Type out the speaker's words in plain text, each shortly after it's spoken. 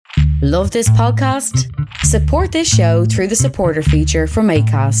Love this podcast? Support this show through the supporter feature from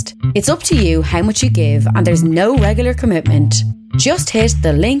Acast. It's up to you how much you give and there's no regular commitment. Just hit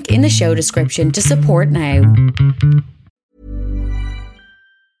the link in the show description to support now.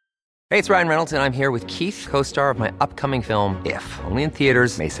 Hey, it's Ryan Reynolds, and I'm here with Keith, co-star of my upcoming film, If, only in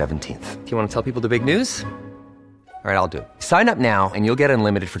theaters May 17th. Do you want to tell people the big news? All right, I'll do it. Sign up now and you'll get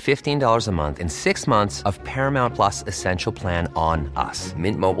unlimited for $15 a month and 6 months of Paramount Plus Essential Plan on us.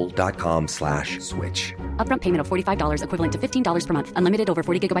 MintMobile.com/switch. Upfront payment of $45 equivalent to $15 per month. Unlimited over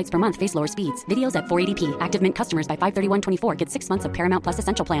 40 gigabytes per month. Face lower speeds. Videos at 480p. Active Mint customers by 531.24 get 6 months of Paramount Plus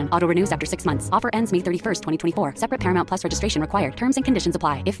Essential Plan. Auto renews after 6 months. Offer ends May 31st, 2024. Separate Paramount Plus registration required. Terms and conditions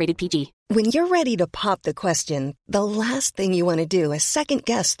apply if rated PG. When you're ready to pop the question, the last thing you want to do is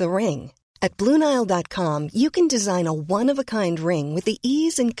second-guess the ring. At BlueNile.com, you can design a one-of-a-kind ring with the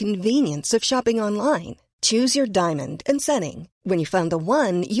ease and convenience of shopping online. Choose your diamond and setting. When you find the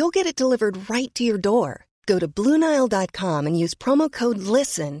one, you'll get it delivered right to your door. Go to BlueNile.com and use promo code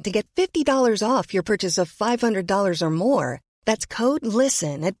LISTEN to get $50 off your purchase of $500 or more. That's code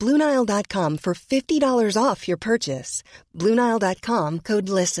LISTEN at BlueNile.com for $50 off your purchase. BlueNile.com, code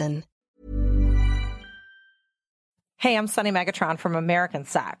LISTEN. Hey, I'm Sunny Megatron from American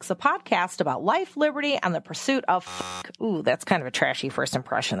Sex, a podcast about life, liberty, and the pursuit of Ooh, that's kind of a trashy first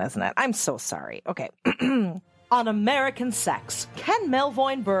impression, isn't it? I'm so sorry. Okay. On American Sex, Ken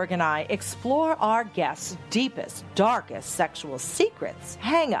Melvoin-Berg and I explore our guests' deepest, darkest sexual secrets,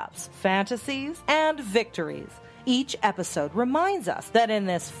 hang-ups, fantasies, and victories. Each episode reminds us that in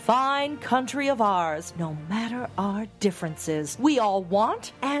this fine country of ours, no matter our differences, we all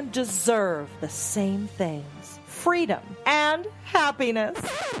want and deserve the same things. Freedom and happiness.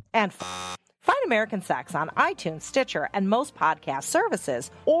 And find American Sex on iTunes, Stitcher, and most podcast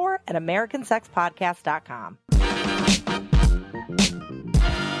services, or at americansexpodcast.com.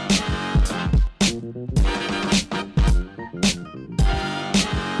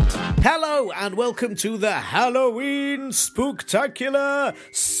 Hello and welcome to the Halloween Spooktacular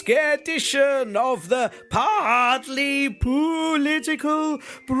Scaredition of the Partly Political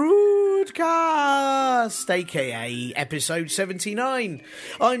Broadcast, aka episode 79.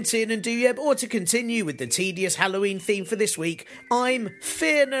 I'm Tiernan Douieb, or to continue with the tedious Halloween theme for this week, I'm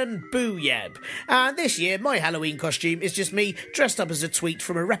Fearnan Booyeb. And this year my Halloween costume is just me dressed up as a tweet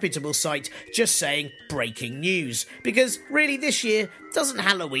from a reputable site just saying breaking news. Because really this year, doesn't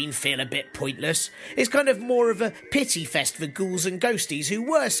Halloween feel a bit pointless? It's kind of more of a pity fest for ghouls and ghosties who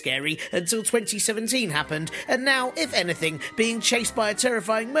were scary until 2017 happened, and now, if anything, being chased by a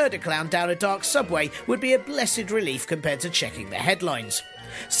terrifying murder clown down a dark subway would be a blessed relief compared to checking the headlines.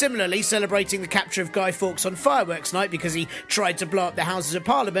 Similarly, celebrating the capture of Guy Fawkes on fireworks night because he tried to blow up the Houses of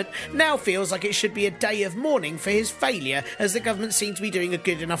Parliament now feels like it should be a day of mourning for his failure, as the government seem to be doing a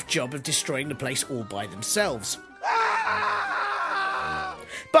good enough job of destroying the place all by themselves.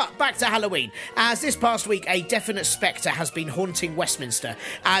 But back to Halloween, as this past week a definite spectre has been haunting Westminster,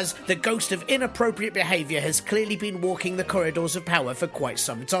 as the ghost of inappropriate behaviour has clearly been walking the corridors of power for quite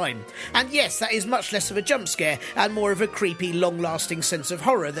some time. And yes, that is much less of a jump scare and more of a creepy, long-lasting sense of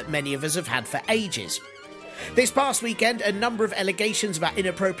horror that many of us have had for ages. This past weekend, a number of allegations about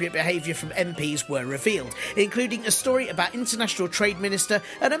inappropriate behaviour from MPs were revealed, including a story about International Trade Minister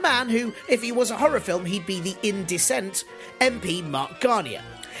and a man who, if he was a horror film, he'd be the in dissent, MP Mark Garnier.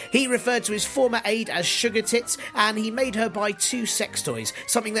 He referred to his former aide as Sugar Tits, and he made her buy 2 sex toys,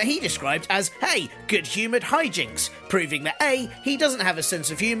 something that he described as, hey, good-humoured hijinks, proving that A, he doesn't have a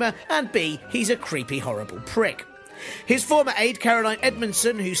sense of humour, and B, he's a creepy, horrible prick. His former aide, Caroline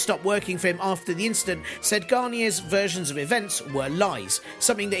Edmondson, who stopped working for him after the incident, said Garnier's versions of events were lies,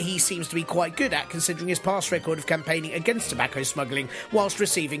 something that he seems to be quite good at considering his past record of campaigning against tobacco smuggling whilst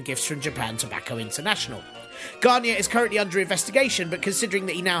receiving gifts from Japan Tobacco International. Garnier is currently under investigation, but considering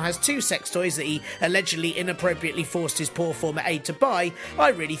that he now has 2 sex toys that he allegedly inappropriately forced his poor former aide to buy, I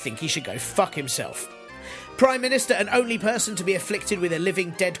really think he should go fuck himself. Prime Minister and only person to be afflicted with a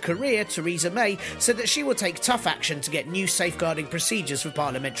living dead career, Theresa May, said that she will take tough action to get new safeguarding procedures for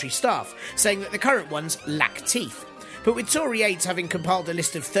parliamentary staff, saying that the current ones lack teeth. But with Tory aides having compiled a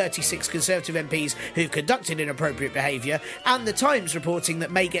list of 36 Conservative MPs who've conducted inappropriate behaviour, and The Times reporting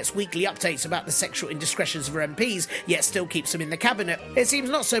that May gets weekly updates about the sexual indiscretions of her MPs, yet still keeps them in the cabinet, it seems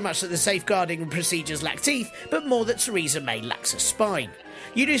not so much that the safeguarding procedures lack teeth, but more that Theresa May lacks a spine.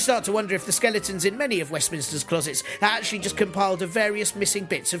 You do start to wonder if the skeletons in many of Westminster's closets are actually just compiled of various missing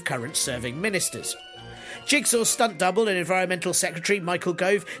bits of current serving ministers. Jigsaw's stunt double and Environmental Secretary Michael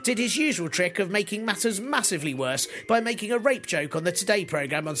Gove did his usual trick of making matters massively worse by making a rape joke on the Today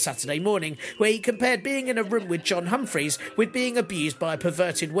programme on Saturday morning, where he compared being in a room with John Humphreys with being abused by a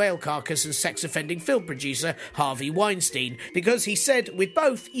perverted whale carcass and sex-offending film producer Harvey Weinstein, because he said, with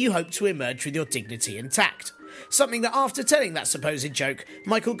both, you hope to emerge with your dignity intact. Something that after telling that supposed joke,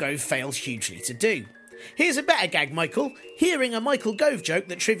 Michael Gove failed hugely to do. Here's a better gag, Michael. Hearing a Michael Gove joke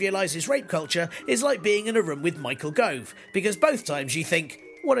that trivialises rape culture is like being in a room with Michael Gove, because both times you think,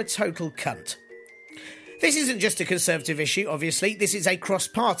 what a total cunt. This isn't just a Conservative issue, obviously, this is a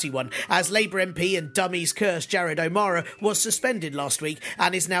cross-party one, as Labour MP and Dummies curse Jared O'Mara was suspended last week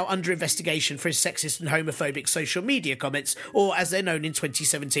and is now under investigation for his sexist and homophobic social media comments, or as they're known in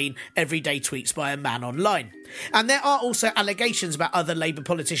 2017, everyday tweets by a man online. And there are also allegations about other Labour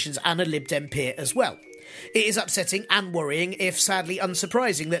politicians and a Lib Dem peer as well. It is upsetting and worrying, if sadly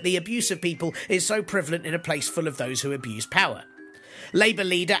unsurprising, that the abuse of people is so prevalent in a place full of those who abuse power. Labour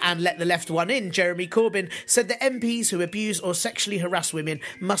leader and let the left one in, Jeremy Corbyn, said that MPs who abuse or sexually harass women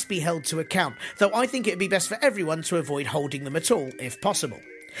must be held to account, though I think it would be best for everyone to avoid holding them at all, if possible.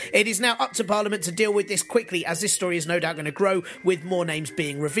 It is now up to Parliament to deal with this quickly, as this story is no doubt going to grow with more names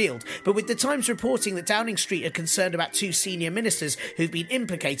being revealed. But with the Times reporting that Downing Street are concerned about 2 senior ministers who've been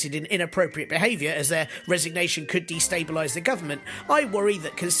implicated in inappropriate behaviour as their resignation could destabilise the government, I worry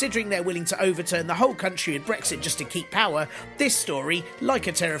that considering they're willing to overturn the whole country with Brexit just to keep power, this story, like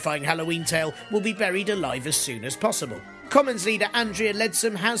a terrifying Halloween tale, will be buried alive as soon as possible. Commons leader Andrea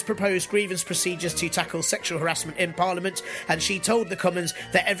Leadsom has proposed grievance procedures to tackle sexual harassment in Parliament, and she told the Commons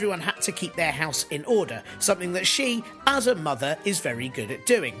that everyone had to keep their house in order, something that she, as a mother, is very good at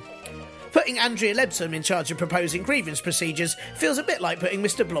doing. Putting Andrea Leadsom in charge of proposing grievance procedures feels a bit like putting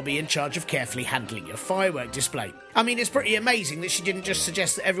Mr Blobby in charge of carefully handling your firework display. I mean, it's pretty amazing that she didn't just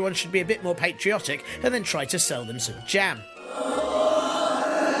suggest that everyone should be a bit more patriotic and then try to sell them some jam.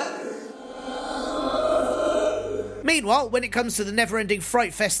 Meanwhile, when it comes to the never-ending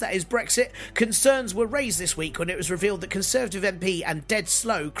fright fest that is Brexit, concerns were raised this week when it was revealed that Conservative MP and dead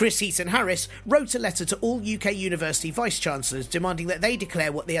slow Chris Heaton-Harris wrote a letter to all UK university vice-chancellors demanding that they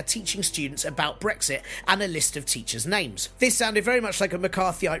declare what they are teaching students about Brexit and a list of teachers' names. This sounded very much like a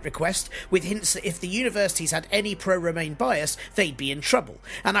McCarthyite request, with hints that if the universities had any pro-Remain bias, they'd be in trouble.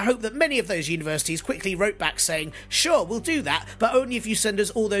 And I hope that many of those universities quickly wrote back saying, sure, we'll do that, but only if you send us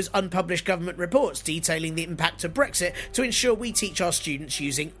all those unpublished government reports detailing the impact of Brexit to ensure we teach our students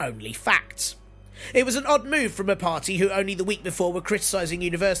using only facts. It was an odd move from a party who only the week before were criticising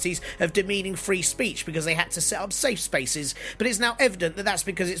universities of demeaning free speech because they had to set up safe spaces, but it's now evident that that's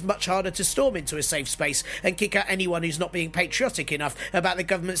because it's much harder to storm into a safe space and kick out anyone who's not being patriotic enough about the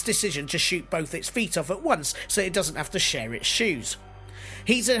government's decision to shoot both its feet off at once so it doesn't have to share its shoes.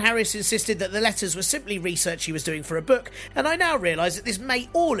 Heaton-Harris insisted that the letters were simply research he was doing for a book, and I now realise that this may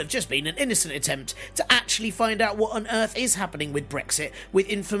all have just been an innocent attempt to actually find out what on earth is happening with Brexit with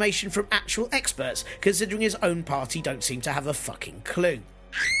information from actual experts, considering his own party don't seem to have a fucking clue.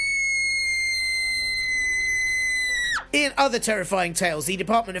 In other terrifying tales, the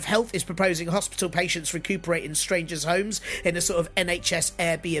Department of Health is proposing hospital patients recuperate in strangers' homes in a sort of NHS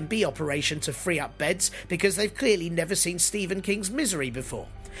Airbnb operation to free up beds because they've clearly never seen Stephen King's Misery before.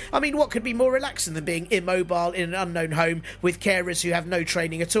 I mean, what could be more relaxing than being immobile in an unknown home with carers who have no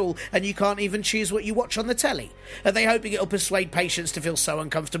training at all and you can't even choose what you watch on the telly? Are they hoping it'll persuade patients to feel so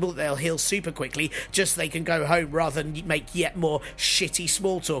uncomfortable that they'll heal super quickly just so they can go home rather than make yet more shitty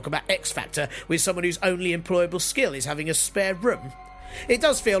small talk about X Factor with someone whose only employable skill is having a spare room? It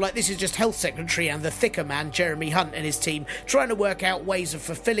does feel like this is just Health Secretary and the thicker man, Jeremy Hunt, and his team trying to work out ways of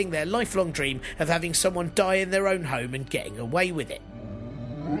fulfilling their lifelong dream of having someone die in their own home and getting away with it.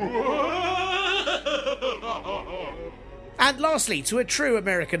 And lastly, to a true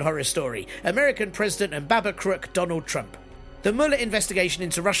American horror story, American President and Baba Crook Donald Trump. The Mueller investigation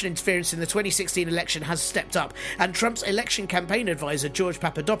into Russian interference in the 2016 election has stepped up, and Trump's election campaign advisor George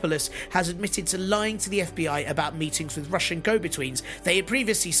Papadopoulos has admitted to lying to the FBI about meetings with Russian go-betweens they had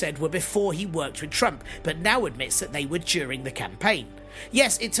previously said were before he worked with Trump, but now admits that they were during the campaign.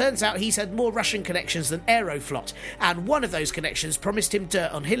 Yes, it turns out he's had more Russian connections than Aeroflot, and one of those connections promised him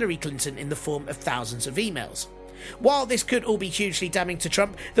dirt on Hillary Clinton in the form of thousands of emails. While this could all be hugely damning to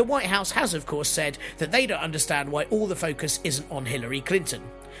Trump, the White House has of course said that they don't understand why all the focus isn't on Hillary Clinton.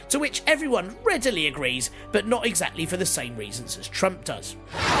 To which everyone readily agrees, but not exactly for the same reasons as Trump does.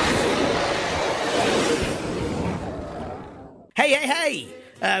 Hey!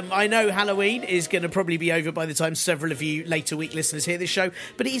 I know Halloween is going to probably be over by the time several of you later week listeners hear this show,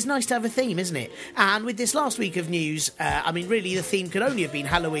 but it is nice to have a theme, isn't it? And with this last week of news, really the theme could only have been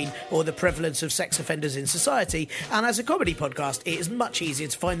Halloween or the prevalence of sex offenders in society, and as a comedy podcast, it is much easier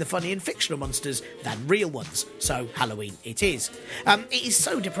to find the funny in fictional monsters than real ones, so Halloween it is. It is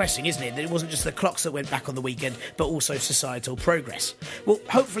so depressing, isn't it, that it wasn't just the clocks that went back on the weekend, but also societal progress. Well,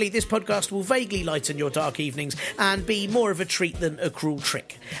 hopefully this podcast will vaguely lighten your dark evenings and be more of a treat than a cruel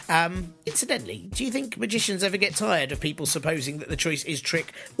trick. Incidentally, do you think magicians ever get tired of people supposing that the choice is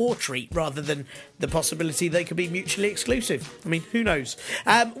trick or treat rather than the possibility they could be mutually exclusive? I mean, who knows?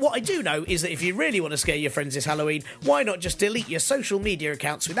 What I do know is that if you really want to scare your friends this Halloween, why not just delete your social media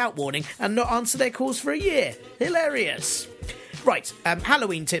accounts without warning and not answer their calls for a year? Hilarious. Right,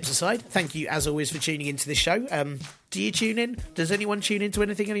 Halloween tips aside, thank you as always for tuning into this show. Do you tune in? Does anyone tune into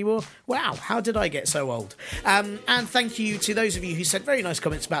anything anymore? Wow, how did I get so old? And thank you to those of you who sent very nice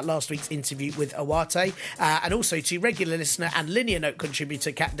comments about last week's interview with Awate, and also to regular listener and Linear Note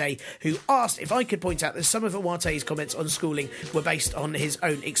contributor Cat Day, who asked if I could point out that some of Awate's comments on schooling were based on his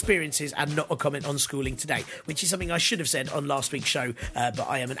own experiences and not a comment on schooling today, which is something I should have said on last week's show, but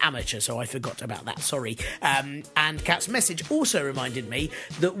I am an amateur, so I forgot about that, sorry. And Cat's message also reminded me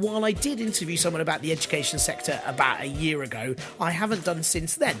that while I did interview someone about the education sector about a year ago, I haven't done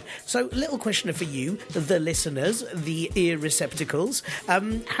since then. So, little question for you, the listeners, the ear receptacles.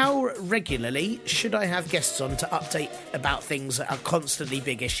 How regularly should I have guests on to update about things that are constantly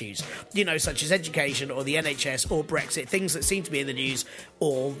big issues? You know, such as education or the NHS or Brexit, things that seem to be in the news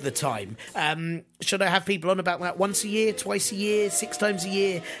all the time. Should I have people on about that once a year, twice a year, 6 times a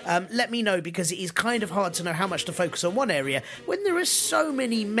year? Let me know, because it is kind of hard to know how much to focus on one area when there are so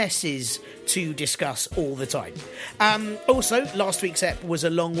many messes to discuss all the time. Also, last week's ep was a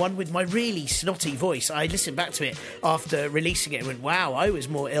long one with my really snotty voice. I listened back to it after releasing it and went, wow, I was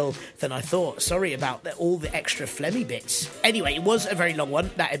more ill than I thought. Sorry about all the extra phlegmy bits. Anyway, it was a very long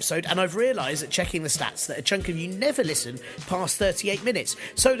one, that episode, and I've realised that checking the stats that a chunk of you never listen past 38 minutes.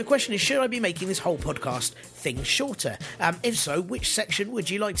 So the question is, should I be making this whole podcast thing shorter? If so, which section would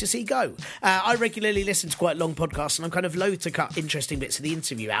you like to see go? I regularly listen to quite long podcasts, and I'm kind of loath to cut interesting bits of the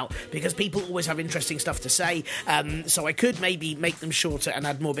interview out because people always have interesting stuff to say. So I could maybe make them shorter and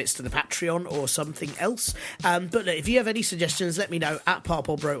add more bits to the Patreon or something else. But look, if you have any suggestions, let me know at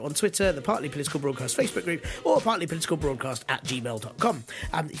ParpleBro on Twitter, the Partly Political Broadcast Facebook group, or partlypoliticalbroadcast@gmail.com.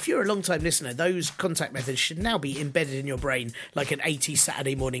 If you're a long-time listener, those contact methods should now be embedded in your brain like an 80s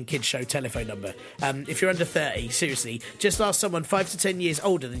Saturday morning kids show telephone number. If you're under 30, seriously, just ask someone 5 to 10 years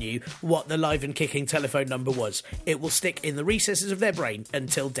older than you what the live and kicking telephone number was. It will stick in the recesses of their brain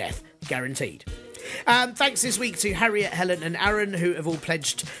until death, guaranteed. Thanks this week to Harriet, Helen and Aaron, who have all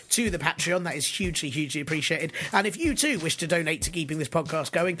pledged to the Patreon. That is hugely, hugely appreciated. And if you too wish to donate to keeping this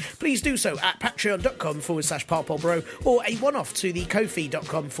podcast going, please do so at patreon.com/ParpleBro or a one-off to the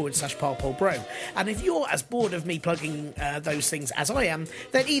kofi.com/ParpleBro. And if you're as bored of me plugging those things as I am,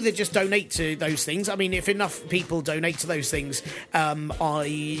 then either just donate to those things. I mean, if enough people donate to those things,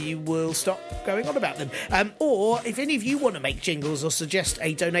 I will stop going on about them. Or if any of you want to make jingles or suggest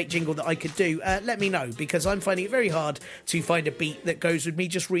a donate jingle that I could do, let me know, because I'm finding it very hard to find a beat that goes with me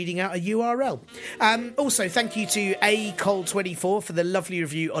just reading out a URL. Also, thank you to ACole24 for the lovely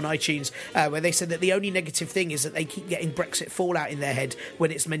review on iTunes, where they said that the only negative thing is that they keep getting Brexit fallout in their head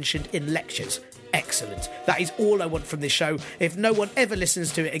when it's mentioned in lectures. Excellent. That is all I want from this show. If no one ever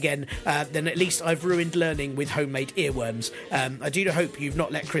listens to it again, then at least I've ruined learning with homemade earworms. I do hope you've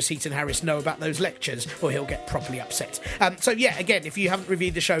not let Chris Heaton-Harris know about those lectures, or he'll get properly upset. So yeah, again, if you haven't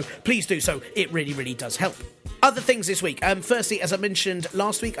reviewed the show, please do so. It really, really does help. Other things this week. Firstly, as I mentioned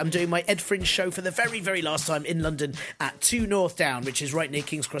last week, I'm doing my Ed Fringe show for the very, very last time in London at 2 North Down, which is right near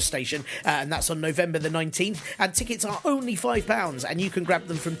King's Cross Station, and that's on November the 19th. And tickets are only £5, and you can grab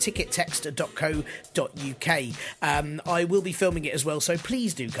them from tickettext.co.uk. I will be filming it as well, so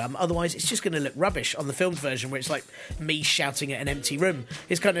please do come. Otherwise, it's just going to look rubbish on the filmed version, where it's like me shouting at an empty room.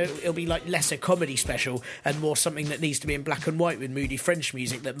 It'll be like less a comedy special and more something that needs to be in black and white with moody French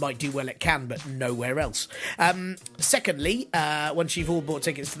music that might do well at Cannes, but nowhere else. Secondly, once you've all bought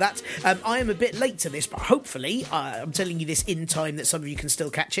tickets to that, I am a bit late to this, but hopefully, I'm telling you this in time that some of you can still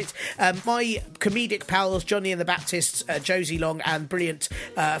catch it. My comedic pals, Johnny and the Baptists, Josie Long, and brilliant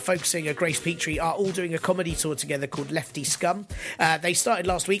folk singer Grace Petrie are all doing a comedy tour together called Lefty Scum. They started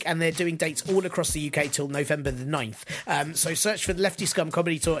last week, and they're doing dates all across the UK till November the 9th. So search for the Lefty Scum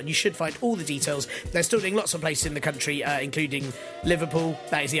comedy tour, and you should find all the details. They're still doing lots of places in the country, including Liverpool.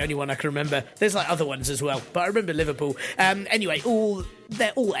 That is the only one I can remember. There's like other ones as well, but I remember Liverpool. Anyway, all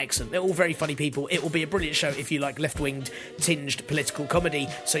they're all excellent. They're all very funny people. It will be a brilliant show if you like left-winged tinged political comedy,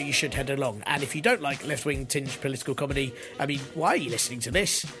 so you should head along. And if you don't like left-wing tinged political comedy, I mean, why are you listening to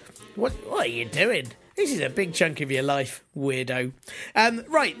this? What are you doing? This is a big chunk of your life, weirdo.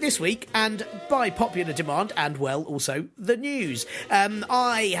 Right, this week, and by popular demand, and well, also the news.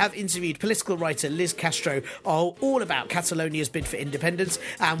 I have interviewed political writer Liz Castro all about Catalonia's bid for independence,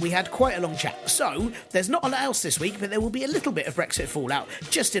 and we had quite a long chat. So, there's not a lot else this week, but there will be a little bit of Brexit fallout,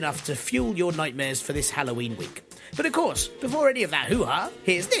 just enough to fuel your nightmares for this Halloween week. But of course, before any of that hoo-ha,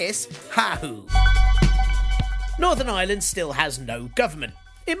 here's this ha-hoo. Northern Ireland still has no government.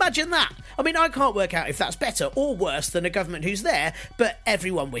 Imagine that. I mean, I can't work out if that's better or worse than a government who's there, but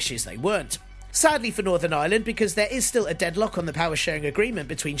everyone wishes they weren't. Sadly for Northern Ireland, because there is still a deadlock on the power-sharing agreement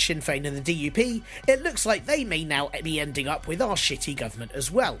between Sinn Féin and the DUP, it looks like they may now be ending up with our shitty government as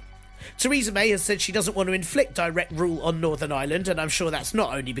well. Theresa May has said she doesn't want to inflict direct rule on Northern Ireland, and I'm sure that's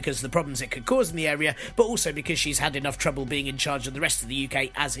not only because of the problems it could cause in the area, but also because she's had enough trouble being in charge of the rest of the UK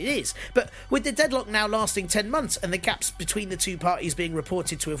as it is. But with the deadlock now lasting 10 months and the gaps between the two parties being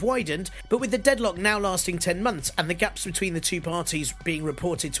reported to have widened,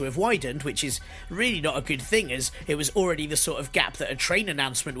 which is really not a good thing, as it was already the sort of gap that a train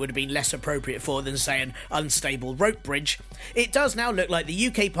announcement would have been less appropriate for than, say, an unstable rope bridge, it does now look like the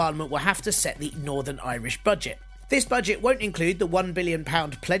UK Parliament will have to set the Northern Irish budget. This budget won't include the £1 billion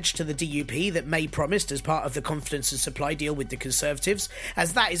pledge to the DUP that May promised as part of the confidence and supply deal with the Conservatives,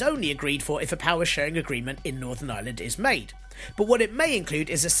 as that is only agreed for if a power-sharing agreement in Northern Ireland is made. But what it may include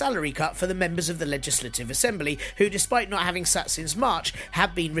is a salary cut for the members of the Legislative Assembly, who, despite not having sat since March,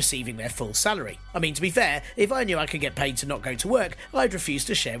 have been receiving their full salary. I mean, to be fair, if I knew I could get paid to not go to work, I'd refuse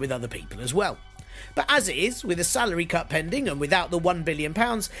to share with other people as well. But as it is, with a salary cut pending and without the £1 billion,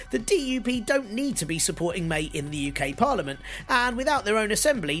 the DUP don't need to be supporting May in the UK Parliament, and without their own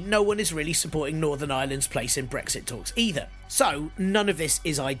assembly, no one is really supporting Northern Ireland's place in Brexit talks either. So, none of this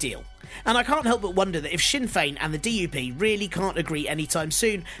is ideal. And I can't help but wonder that if Sinn Féin and the DUP really can't agree anytime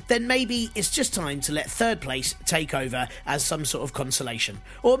soon, then maybe it's just time to let third place take over as some sort of consolation.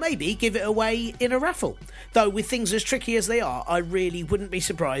 Or maybe give it away in a raffle. Though with things as tricky as they are, I really wouldn't be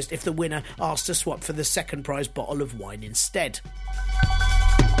surprised if the winner asked to swap for the second prize bottle of wine instead.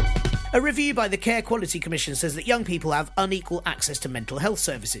 A review by the Care Quality Commission says that young people have unequal access to mental health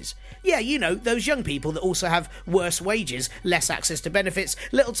services. Yeah, you know, those young people that also have worse wages, less access to benefits,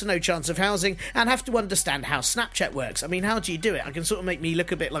 little to no chance of housing, and have to understand how Snapchat works. I mean, how do you do it? I can sort of make me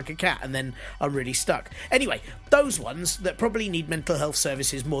look a bit like a cat and then I'm really stuck. Anyway, those ones that probably need mental health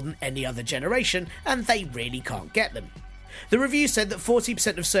services more than any other generation, and they really can't get them. The review said that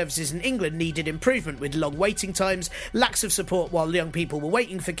 40% of services in England needed improvement, with long waiting times, lacks of support while young people were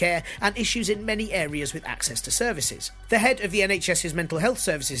waiting for care, and issues in many areas with access to services. The head of the NHS's mental health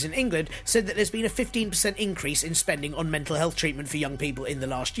services in England said that there's been a 15% increase in spending on mental health treatment for young people in the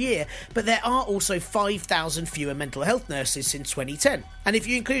last year, but there are also 5,000 fewer mental health nurses since 2010. And if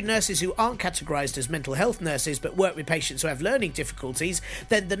you include nurses who aren't categorised as mental health nurses but work with patients who have learning difficulties,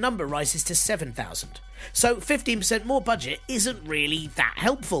 then the number rises to 7,000. So 15% more budget isn't really that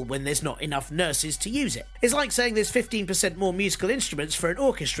helpful when there's not enough nurses to use it. It's like saying there's 15% more musical instruments for an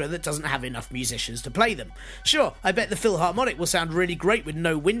orchestra that doesn't have enough musicians to play them. Sure, I bet the Philharmonic will sound really great with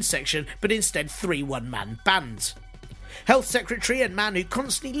no wind section, but instead 3 one-man bands. Health Secretary and man who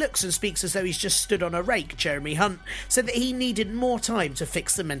constantly looks and speaks as though he's just stood on a rake, Jeremy Hunt, said that he needed more time to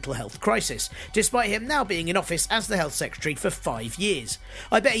fix the mental health crisis, despite him now being in office as the Health Secretary for 5 years.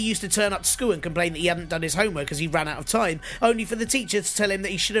 I bet he used to turn up to school and complain that he hadn't done his homework as he ran out of time, only for the teacher to tell him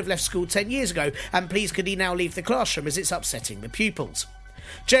that he should have left school 10 years ago, and please could he now leave the classroom as it's upsetting the pupils.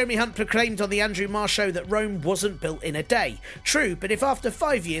 Jeremy Hunt proclaimed on the Andrew Marr show that Rome wasn't built in a day. True, but if after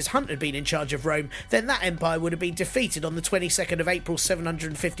 5 years Hunt had been in charge of Rome, then that empire would have been defeated on the 22nd of April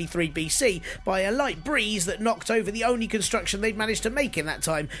 753 BC by a light breeze that knocked over the only construction they'd managed to make in that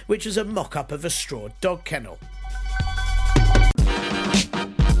time, which was a mock-up of a straw dog kennel.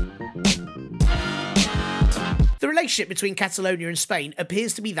 The relationship between Catalonia and Spain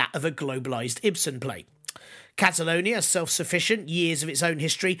appears to be that of a globalised Ibsen play. Catalonia, self-sufficient, years of its own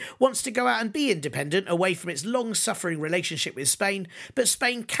history, wants to go out and be independent away from its long-suffering relationship with Spain, but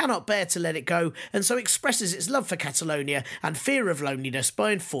Spain cannot bear to let it go, and so expresses its love for Catalonia and fear of loneliness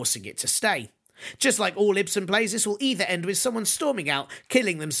by enforcing it to stay. Just like all Ibsen plays, this will either end with someone storming out,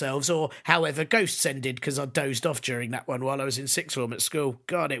 killing themselves, or however Ghosts ended, because I dozed off during that one while I was in sixth form at school.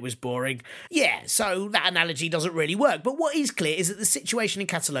 God, it was boring. Yeah, so that analogy doesn't really work, but what is clear is that the situation in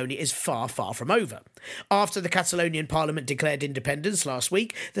Catalonia is far, far from over. After the Catalonian Parliament declared independence last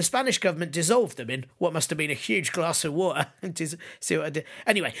week, the Spanish government dissolved them in what must have been a huge glass of water. See what I did?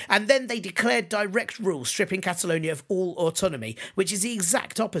 Anyway, and then they declared direct rule, stripping Catalonia of all autonomy, which is the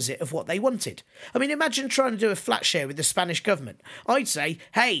exact opposite of what they wanted. I mean, imagine trying to do a flat share with the Spanish government. I'd say,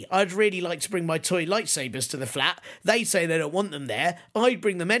 hey, I'd really like to bring my toy lightsabers to the flat. They'd say they don't want them there. I'd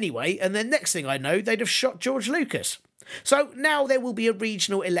bring them anyway, and then next thing I know, they'd have shot George Lucas. So now there will be a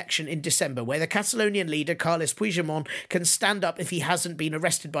regional election in December where the Catalonian leader Carles Puigdemont can stand up if he hasn't been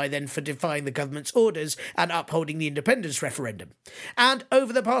arrested by then for defying the government's orders and upholding the independence referendum. And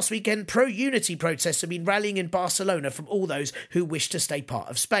over the past weekend, pro-unity protests have been rallying in Barcelona from all those who wish to stay part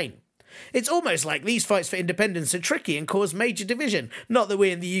of Spain. It's almost like these fights for independence are tricky and cause major division. Not that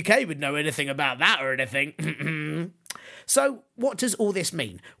we in the UK would know anything about that or anything. So, what does all this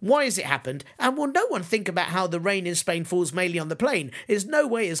mean? Why has it happened? And will no one think about how the rain in Spain falls mainly on the plain is no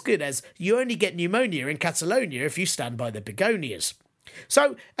way as good as you only get pneumonia in Catalonia if you stand by the begonias?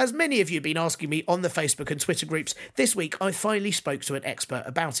 So, as many of you have been asking me on the Facebook and Twitter groups, this week I finally spoke to an expert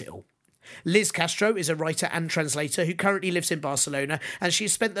about it all. Liz Castro is a writer and translator who currently lives in Barcelona, and she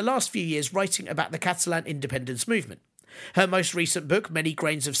has spent the last few years writing about the Catalan independence movement. Her most recent book, Many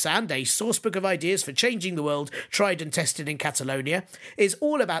Grains of Sand, a sourcebook of ideas for changing the world, tried and tested in Catalonia, is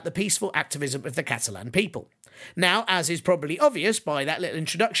all about the peaceful activism of the Catalan people. Now, as is probably obvious by that little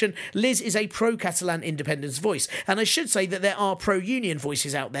introduction, Liz is a pro-Catalan independence voice, and I should say that there are pro-union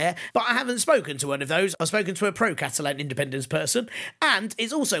voices out there, but I haven't spoken to one of those. I've spoken to a pro-Catalan independence person, and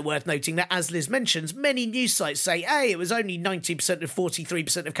it's also worth noting that, as Liz mentions, many news sites say, hey, it was only 90% of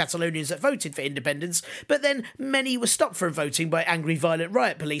 43% of Catalonians that voted for independence, but then many were stopped from voting by angry violent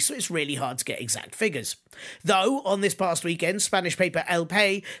riot police, so it's really hard to get exact figures. Though, on this past weekend, Spanish paper El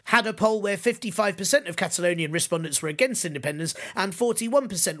País had a poll where 55% of Catalonian respondents were against independence and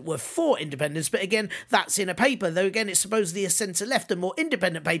 41% were for independence, but again, that's in a paper, though again, it's supposedly a centre-left and more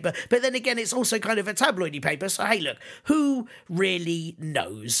independent paper, but then again, it's also kind of a tabloidy paper, so hey, look, who really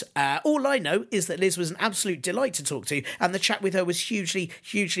knows? All I know is that Liz was an absolute delight to talk to, and the chat with her was hugely,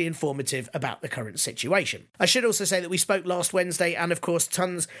 hugely informative about the current situation. I should also say that we spoke last Wednesday, and of course,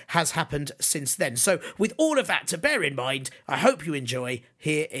 tons has happened since then. So, with all of that to bear in mind, I hope you enjoy.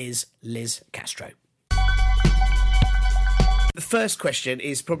 Here is Liz Castro. The first question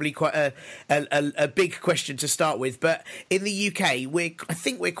is probably quite a big question to start with, but in the UK, I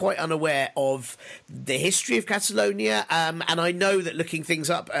think we're quite unaware of the history of Catalonia, and I know that looking things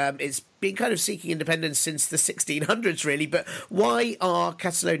up, it's been kind of seeking independence since the 1600s, really, but why are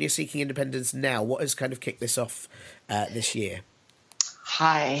Catalonia seeking independence now? What has kind of kicked this off this year?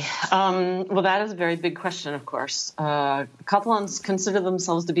 Hi. Well, that is a very big question, of course. Catalans consider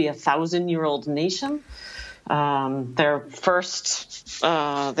themselves to be a 1,000-year-old nation. They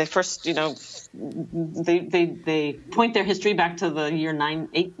point their history back to the year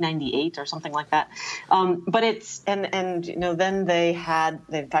 898 or something like that. But it's then they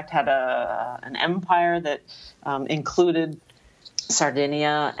in fact had an empire that included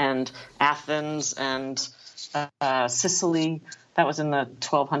Sardinia and Athens and Sicily. That was in the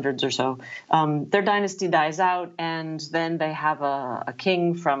 1200s or so. Their dynasty dies out, and then they have a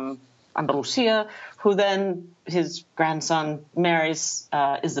king from Andalusia, who then his grandson marries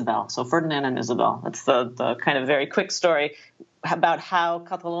Isabel. So Ferdinand and Isabel. That's the kind of very quick story about how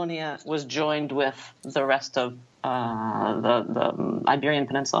Catalonia was joined with the rest of the Iberian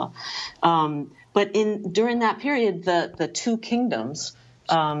Peninsula. But during that period, the two kingdoms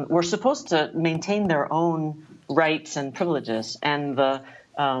were supposed to maintain their own rights and privileges, and the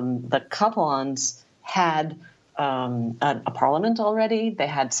Catalans had a parliament already. They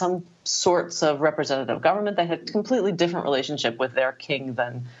had some sorts of representative government. They had a completely different relationship with their king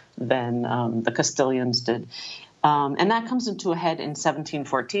than the Castilians did, and that comes into a head in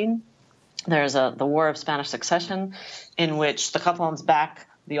 1714. There's the War of Spanish Succession, in which the Catalans back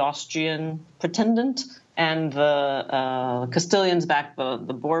the Austrian pretendant, and the Castilians back the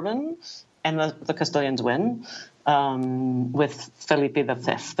Bourbon, and the Castilians win with Philip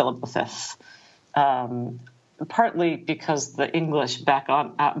V. Partly because the English back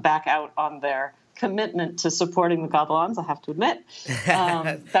out on their commitment to supporting the Catalans, I have to admit.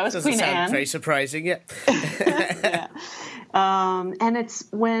 That was Queen Anne. Very surprising, yeah. Yeah. And it's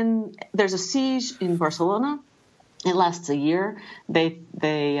when there's a siege in Barcelona. It lasts a year. They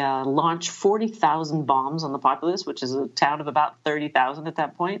launch 40,000 bombs on the populace, which is a town of about 30,000 at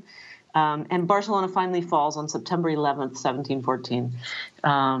that point. And Barcelona finally falls on September 11th, 1714.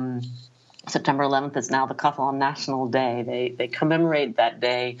 September 11th is now the Catalan National Day. They commemorate that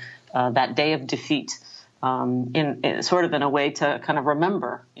day of defeat, in sort of in a way to kind of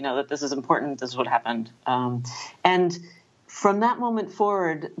remember, that this is important, this is what happened. And from that moment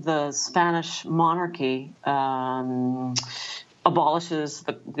forward, the Spanish monarchy abolishes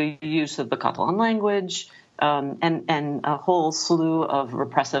the use of the Catalan language and a whole slew of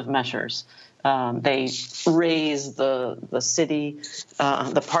repressive measures. They raise the city,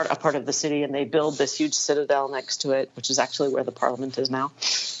 a part of the city, and they build this huge citadel next to it, which is actually where the parliament is now,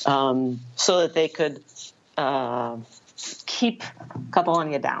 so that they could keep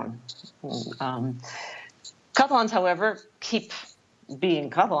Catalonia down. Catalans, however, keep being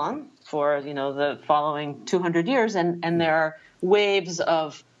Catalan for the following 200 years, and there are waves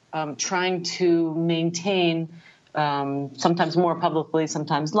of trying to maintain. Sometimes more publicly,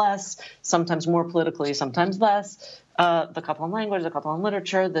 sometimes less, sometimes more politically, sometimes less, the Catalan language, the Catalan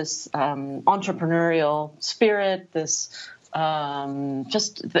literature, this entrepreneurial spirit, this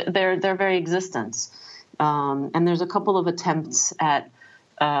just their very existence. And there's a couple of attempts at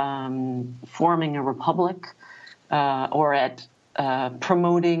forming a republic or at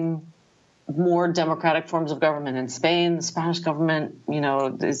promoting more democratic forms of government in Spain. The Spanish government,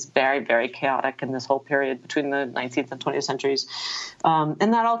 is very, very chaotic in this whole period between the 19th and 20th centuries.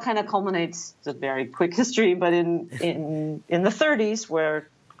 And that all kind of culminates, it's a very quick history, but in the 30s, where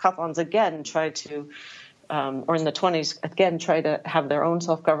Catalans again try to, or in the 20s, again try to have their own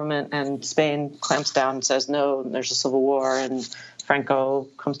self-government, and Spain clamps down and says no, and there's a civil war, and Franco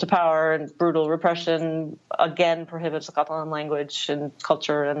comes to power, and brutal repression again prohibits the Catalan language and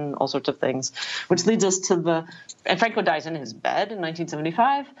culture and all sorts of things, which leads us to and Franco dies in his bed in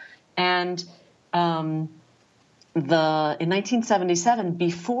 1975, and in 1977,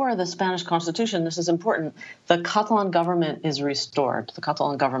 before the Spanish Constitution, this is important, the Catalan government is restored. The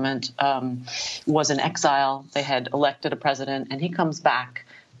Catalan government was in exile. They had elected a president, and he comes back.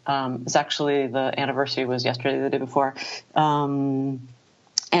 It's actually, the anniversary was yesterday, the day before, and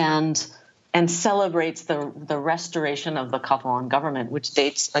celebrates the restoration of the Catalan government, which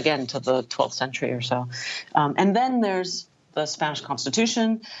dates again to the 12th century or so. And then there's the Spanish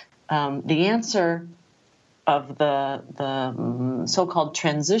Constitution. The answer of the so-called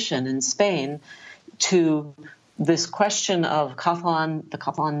transition in Spain to this question of the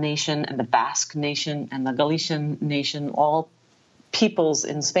Catalan nation and the Basque nation and the Galician nation, all peoples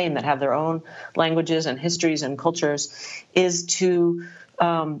in Spain that have their own languages and histories and cultures, is to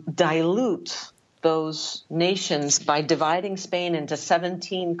dilute those nations by dividing Spain into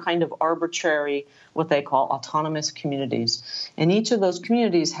 17 kind of arbitrary, what they call autonomous communities. And each of those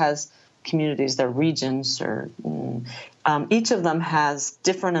communities they're regions, or each of them has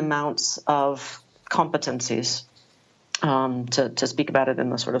different amounts of competencies, to speak about it in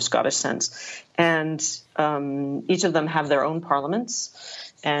the sort of Scottish sense. And each of them have their own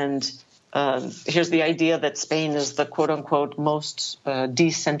parliaments. And here's the idea that Spain is the quote-unquote most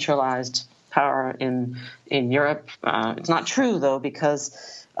decentralized power in Europe. It's not true, though,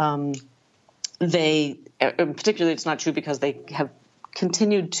 because particularly it's not true because they have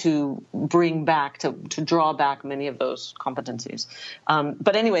continued to draw back many of those competencies.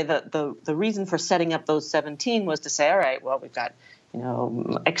 But anyway, the reason for setting up those 17 was to say, all right, well, we've got,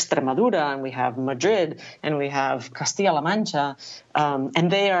 Extremadura, and we have Madrid, and we have Castilla-La Mancha, and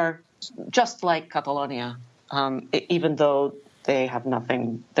they are just like Catalonia, even though they have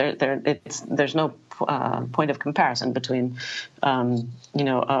nothing. There's no point of comparison between,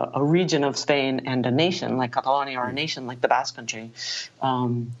 a region of Spain and a nation like Catalonia, or a nation like the Basque Country.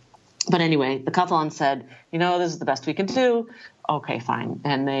 But anyway, the Catalans said, this is the best we can do. Okay, fine.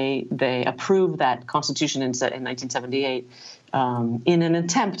 And they approved that constitution in 1978 in an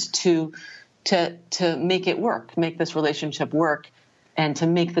attempt to make it work, make this relationship work, and to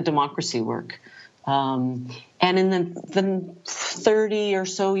make the democracy work. And in the 30 or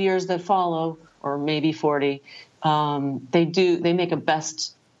so years that follow, or maybe 40, they make a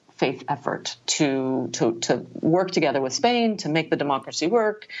best faith effort to work together with Spain to make the democracy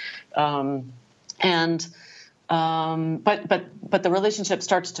work, but the relationship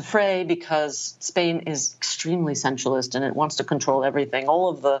starts to fray because Spain is extremely centralist and it wants to control everything. All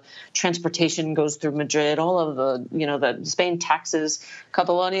of the transportation goes through Madrid. All of the Spain taxes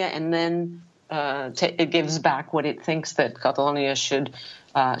Catalonia, and then it gives back what it thinks that Catalonia should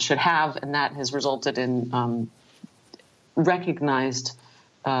have, and that has resulted in recognized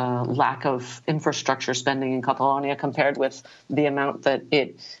lack of infrastructure spending in Catalonia compared with the amount that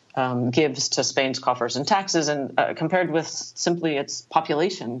it gives to Spain's coffers and taxes, and compared with simply its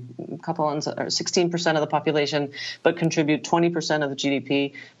population. Catalans are 16% of the population, but contribute 20% of the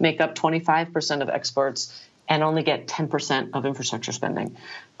GDP, make up 25% of exports, and only get 10% of infrastructure spending,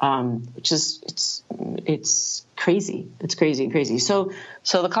 which is it's crazy. It's crazy. So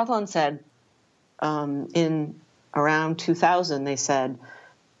the Catalans said in around 2000, they said,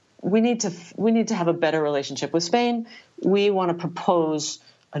 we need to have a better relationship with Spain. We want to propose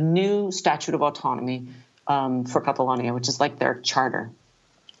a new statute of autonomy for Catalonia, which is like their charter,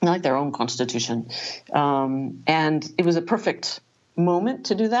 like their own constitution. And it was a perfect moment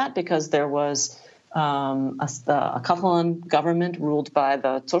to do that because there was a Catalan government ruled by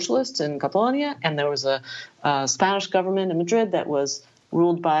the socialists in Catalonia, and there was a Spanish government in Madrid that was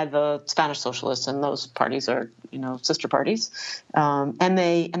ruled by the Spanish socialists, and those parties are, sister parties. And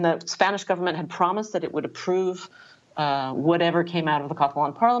the Spanish government had promised that it would approve whatever came out of the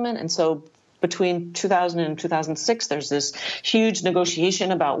Catalan parliament. And so between 2000 and 2006, there's this huge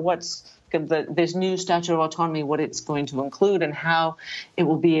negotiation about this new statute of autonomy, what it's going to include and how it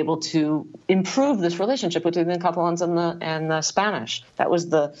will be able to improve this relationship between the Catalans and the Spanish. That was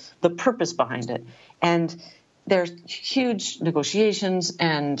the purpose behind it. And there's huge negotiations,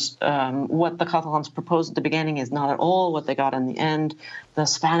 and what the Catalans proposed at the beginning is not at all what they got in the end. The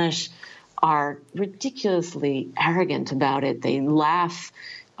Spanish are ridiculously arrogant about it. They laugh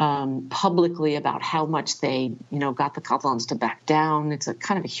publicly about how much they, got the Catalans to back down. It's a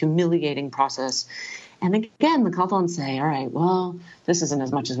kind of a humiliating process. And again, the Catalans say, all right, well, this isn't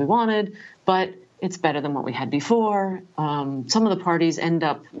as much as we wanted, but it's better than what we had before. Some of the parties end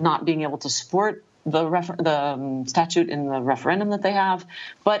up not being able to support the statute in the referendum that they have,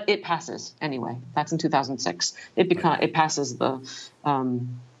 but it passes anyway. That's in 2006. It passes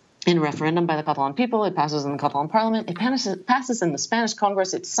in a referendum by the Catalan people. It passes in the Catalan parliament. It passes in the Spanish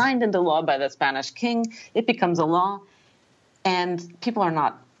Congress. It's signed into law by the Spanish king. It becomes a law, and people are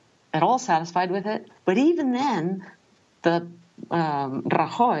not at all satisfied with it. But even then, the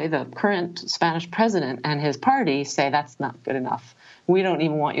Rajoy, the current Spanish president, and his party say that's not good enough. We don't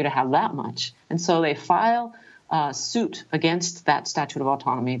even want you to have that much. And so they file a suit against that statute of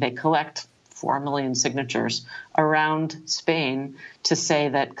autonomy. They collect 4 million signatures around Spain to say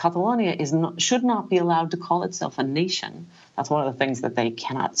that Catalonia should not be allowed to call itself a nation. That's one of the things that they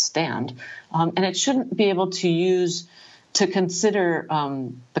cannot stand. And it shouldn't be able to consider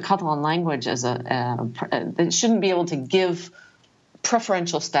the Catalan language as it shouldn't be able to give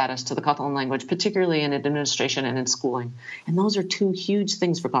preferential status to the Catalan language, particularly in administration and in schooling. And those are two huge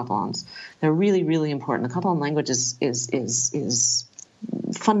things for Catalans. They're really, really important. The Catalan language is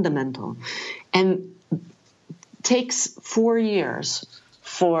fundamental, and takes 4 years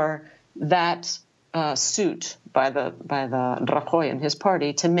for that suit by the Rajoy and his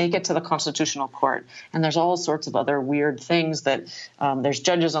party to make it to the Constitutional Court. And there's all sorts of other weird things that there's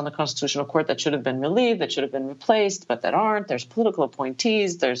judges on the Constitutional Court that should have been relieved, that should have been replaced, but that aren't. There's political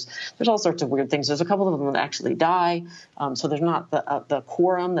appointees. There's all sorts of weird things. There's a couple of them that actually die. So there's not the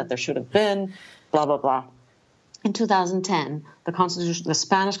quorum that there should have been, blah, blah, blah. In 2010, the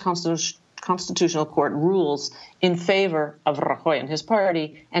Spanish Constitutional Court rules in favor of Rajoy and his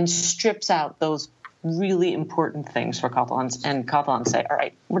party and strips out those really important things for Catalans. And Catalans say, all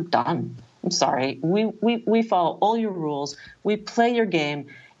right, we're done. I'm sorry. We follow all your rules. We play your game.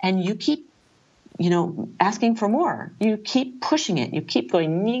 And you keep, asking for more. You keep pushing it. You keep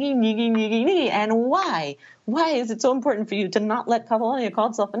going, niggy. And why? Why is it so important for you to not let Catalonia call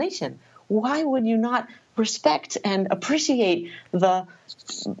itself a nation? Why would you not respect and appreciate the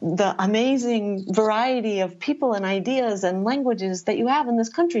amazing variety of people and ideas and languages that you have in this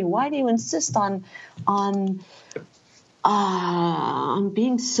country? Why do you insist on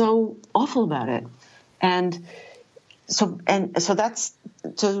being so awful about it? And so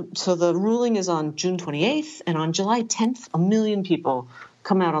the ruling is on June 28th, and on July 10th, 1 million people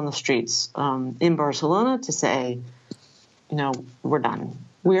come out on the streets in Barcelona to say, we're done.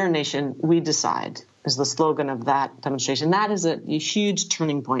 We're a nation. We decide, is the slogan of that demonstration. That is a huge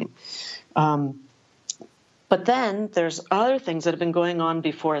turning point. But then there's other things that have been going on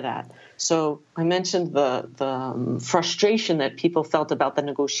before that. So I mentioned the frustration that people felt about the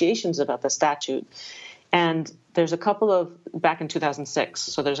negotiations about the statute. And there's a couple of, back in 2006,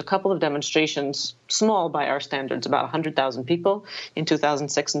 so there's a couple of demonstrations, small by our standards, about 100,000 people in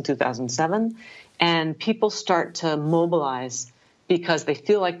 2006 and 2007. And people start to mobilize because they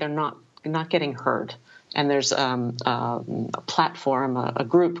feel like they're not getting heard. And there's a platform, a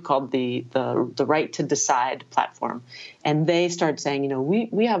group called the Right to Decide platform, and they start saying,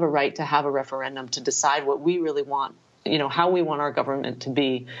 we have a right to have a referendum to decide what we really want, how we want our government to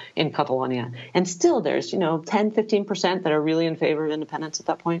be in Catalonia. And still, there's 10-15% that are really in favor of independence at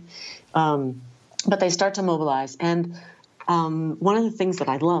that point, but they start to mobilize. And one of the things that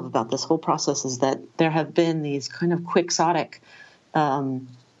I love about this whole process is that there have been these kind of quixotic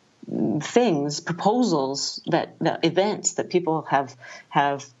proposals, events that people have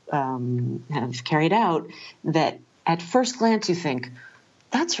carried out, that at first glance you think,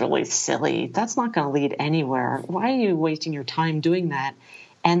 that's really silly. That's not going to lead anywhere. Why are you wasting your time doing that?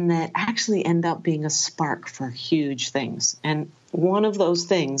 And that actually end up being a spark for huge things. And one of those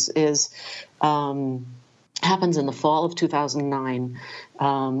things is happens in the fall of 2009.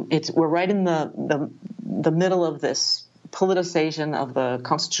 We're right in the middle of this politicization of the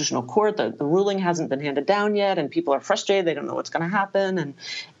Constitutional Court. The ruling hasn't been handed down yet, and people are frustrated. They don't know what's going to happen.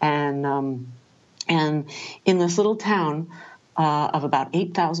 And in this little town of about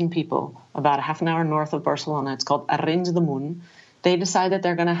 8,000 people, about a half an hour north of Barcelona, it's called Arenys de Munt, they decide that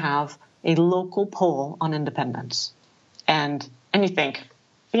they're going to have a local poll on independence. And you think,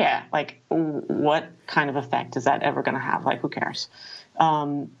 yeah, like, what kind of effect is that ever going to have? Like, who cares?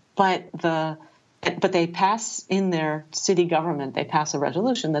 But they pass in their city government, they pass a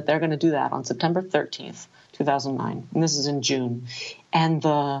resolution that they're going to do that on September 13th, 2009. And this is in June. And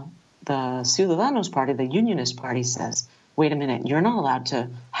the Ciudadanos Party, the Unionist Party, says, wait a minute, you're not allowed to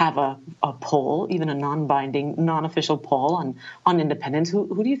have a poll, even a non-binding, non-official poll on independence.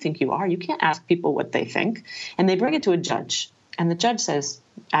 Who do you think you are? You can't ask people what they think. And they bring it to a judge. And the judge says,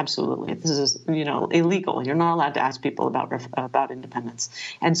 absolutely, this is illegal. You're not allowed to ask people about independence.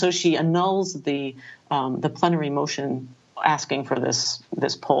 And so she annuls the plenary motion asking for this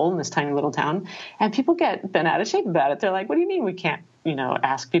poll in this tiny little town. And people get bent out of shape about it. They're like, what do you mean we can't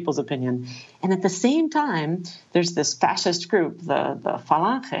ask people's opinion? And at the same time, there's this fascist group, the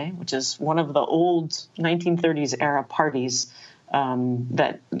Falange, which is one of the old 1930s era parties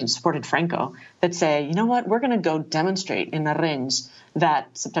that supported Franco, that say, you know what, we're going to go demonstrate in Arenys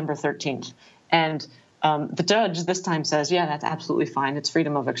that September 13th. And the judge this time says, yeah, that's absolutely fine. It's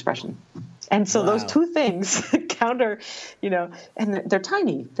freedom of expression. And so those two things counter, and they're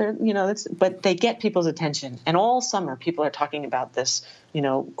tiny. But they get people's attention. And all summer, people are talking about this,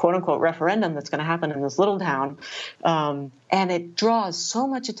 quote unquote referendum that's going to happen in this little town. And it draws so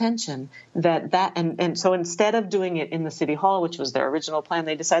much attention and so instead of doing it in the city hall, which was their original plan,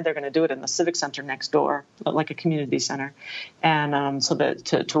 they decide they're going to do it in the civic center next door, like a community center. And so that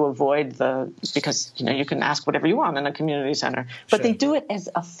to avoid because you can ask whatever you want in a community center, but sure. They do it as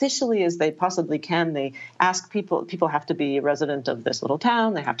officially as they possibly can. They ask people have to be a resident of this little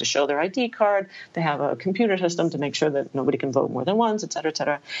town. They have to show their ID card. They have a computer system to make sure that nobody can vote more than once, et cetera, et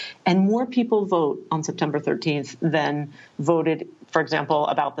cetera. And more people vote on September 13th than voted, for example,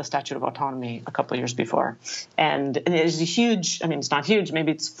 about the Statute of Autonomy a couple of years before. And it is a huge, it's not huge,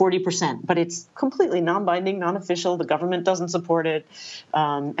 maybe it's 40%, but it's completely non-binding, non-official. The government doesn't support it.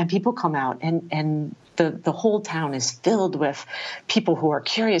 And people come out, and the whole town is filled with people who are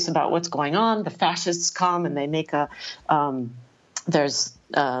curious about what's going on. The fascists come and they make the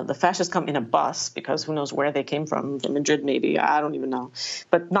fascists come in a bus, because who knows where they came from Madrid maybe, I don't even know,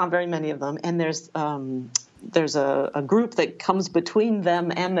 but not very many of them. And there's a group that comes between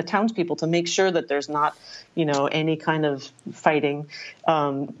them and the townspeople to make sure that there's not, any kind of fighting.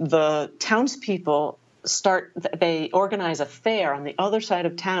 The townspeople they organize a fair on the other side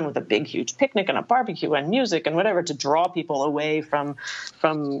of town with a big, huge picnic and a barbecue and music and whatever to draw people away from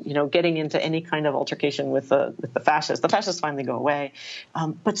getting into any kind of altercation with the fascists. The fascists finally go away.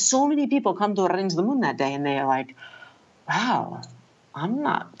 But so many people come to Arenys de Munt that day, and they are like, wow, I'm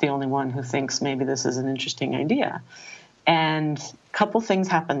not the only one who thinks maybe this is an interesting idea. And a couple things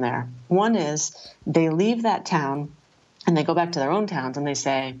happen there. One is they leave that town and they go back to their own towns and they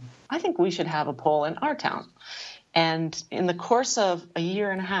say, I think we should have a poll in our town. And in the course of a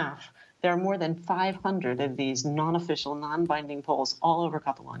year and a half, there are more than 500 of these non-official, non-binding polls all over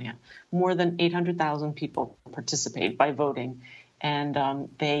Catalonia. More than 800,000 people participate by voting. And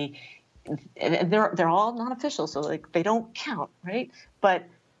they're all non-official, so they don't count, right? But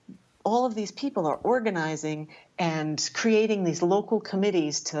all of these people are organizing and creating these local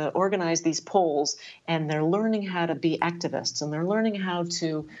committees to organize these polls, and they're learning how to be activists, and they're learning how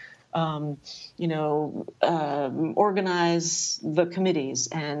to organize the committees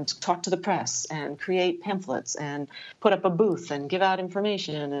and talk to the press and create pamphlets and put up a booth and give out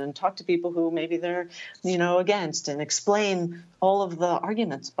information and talk to people who maybe they're, against, and explain all of the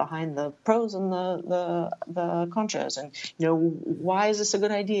arguments behind the pros and the contras, and, why is this a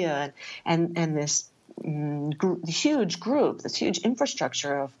good idea? And this huge group, this huge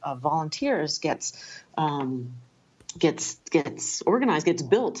infrastructure of volunteers gets organized, gets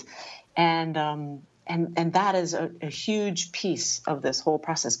built, and that is a huge piece of this whole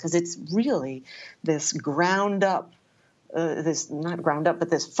process, because it's really this ground up, this not ground up, but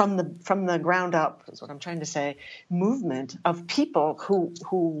this from the ground up is what I'm trying to say, movement of people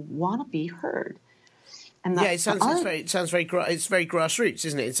who want to be heard. And it sounds very grassroots,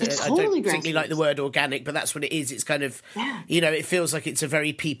 isn't it? It's I totally don't particularly like the word organic, but that's what it is. It's kind of, it feels like it's a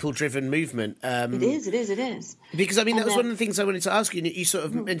very people-driven movement. It is. Because, that was one of the things I wanted to ask you. You sort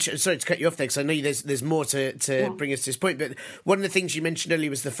of mentioned, sorry to cut you off there, because I know there's more to bring us to this point, but one of the things you mentioned earlier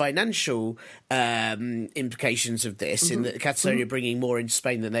was the financial implications of this, in that Catalonia bringing more into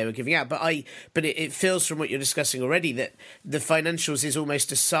Spain than they were giving out. But it feels from what you're discussing already that the financials is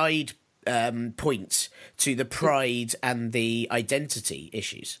almost a side point to the pride and the identity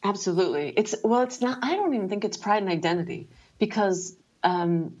issues. Absolutely. It's not, I don't even think it's pride and identity, because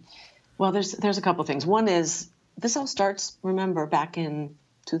there's a couple of things. One is, this all starts, remember, back in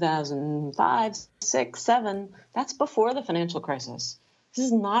 2005, 6, 7. That's before the financial crisis. This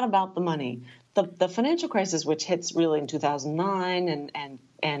is not about the money. The financial crisis, which hits really in 2009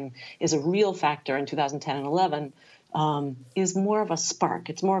 and is a real factor in 2010 and 11, is more of a spark.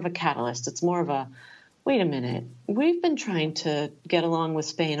 It's more of a catalyst. It's more of a, wait a minute, we've been trying to get along with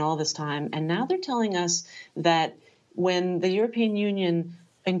Spain all this time, and now they're telling us that when the European Union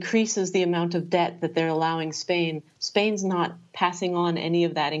increases the amount of debt that they're allowing Spain, Spain's not passing on any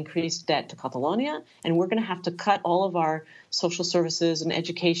of that increased debt to Catalonia, and we're going to have to cut all of our social services and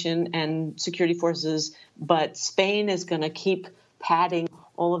education and security forces, but Spain is going to keep padding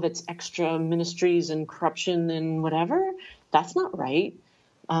all of its extra ministries and corruption and whatever. That's not right.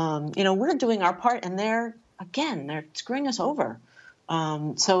 We're doing our part, and they're screwing us over.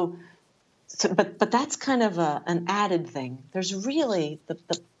 But that's kind of an added thing. There's really the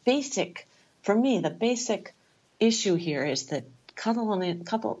basic, for me, the basic issue here is that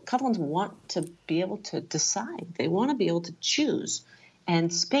Catalans want to be able to decide. They want to be able to choose.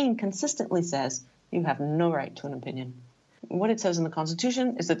 And Spain consistently says, you have no right to an opinion. What it says in the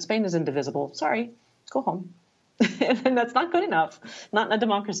Constitution is that Spain is indivisible. Sorry, go home. And that's not good enough. Not in a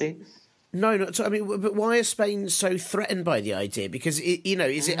democracy. No, not so. But why is Spain so threatened by the idea? Because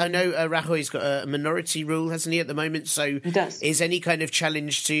is it? I know Rajoy's got a minority rule, hasn't he, at the moment? So he does. Is any kind of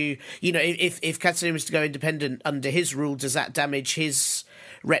challenge to, if Catalonia was to go independent under his rule, does that damage his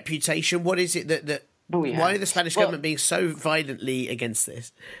reputation? What is it that why are the Spanish government being so violently against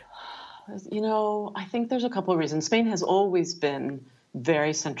this? I think there's a couple of reasons. Spain has always been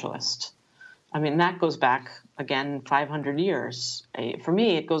very centralist. That goes back, again, 500 years. For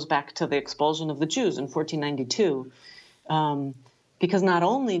me, it goes back to the expulsion of the Jews in 1492, because not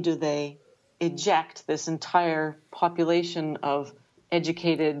only do they eject this entire population of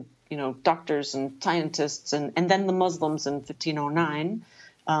educated, doctors and scientists, and then the Muslims in 1509,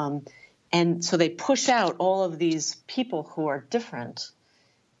 and so they push out all of these people who are different.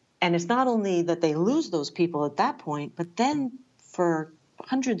 And it's not only that they lose those people at that point, but then for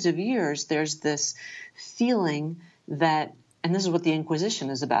hundreds of years, there's this feeling that, and this is what the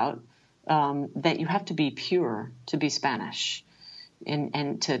Inquisition is about, that you have to be pure to be Spanish.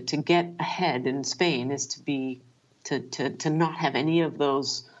 And to get ahead in Spain is to not have any of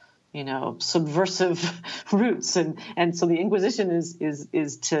those, subversive roots. And so the Inquisition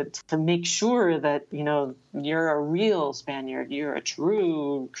is to make sure that, you're a real Spaniard, you're a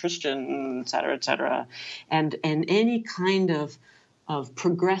true Christian, et cetera, and any kind of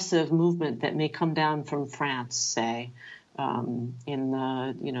progressive movement that may come down from France, say, in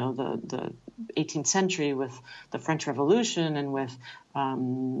the 18th century with the French Revolution and with,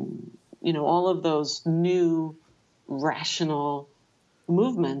 all of those new rational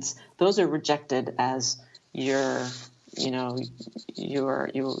movements, those are rejected as we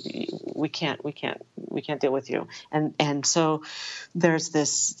can't deal with you. And so there's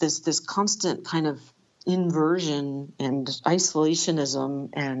this constant kind of inversion and isolationism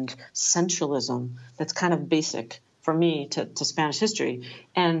and centralism that's kind of basic for me to Spanish history.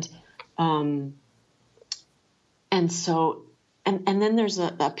 And then there's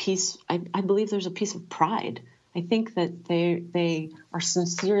a piece, I believe there's a piece of pride. I think that they are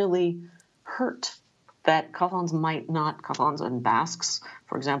sincerely hurt that Catalans and Basques,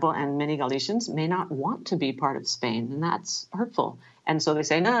 for example, and many Galicians may not want to be part of Spain, and that's hurtful. And so they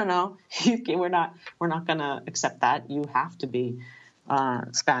say, no, we're not going to accept that. You have to be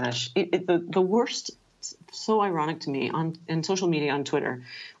Spanish. The worst, so ironic to me, in social media, on Twitter,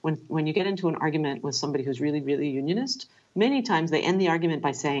 when you get into an argument with somebody who's really, really unionist, many times they end the argument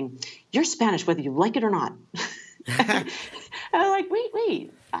by saying, "You're Spanish whether you like it or not." And I'm like,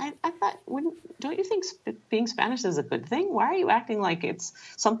 wait. I thought, don't you think being Spanish is a good thing? Why are you acting like it's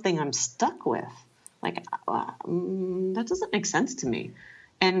something I'm stuck with? Like, that doesn't make sense to me.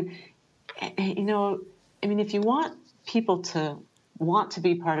 And, if you want people to want to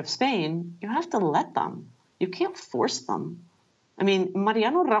be part of Spain, you have to let them. You can't force them. I mean,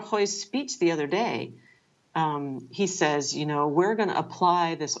 Mariano Rajoy's speech the other day, he says, we're going to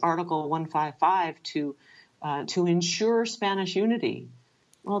apply this Article 155 to ensure Spanish unity.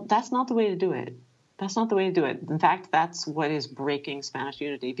 Well, that's not the way to do it. That's not the way to do it. In fact, that's what is breaking Spanish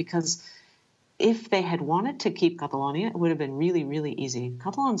unity, because if they had wanted to keep Catalonia, it would have been really, really easy.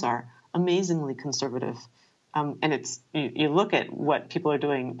 Catalans are amazingly conservative. And you look at what people are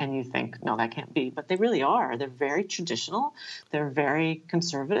doing and you think, no, that can't be. But they really are. They're very traditional. They're very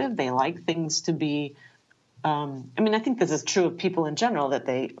conservative. They like things to be I think this is true of people in general, that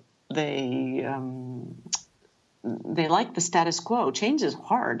they like the status quo. Change is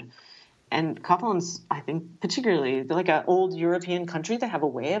hard. And Catalans, I think, particularly, they're like an old European country. They have a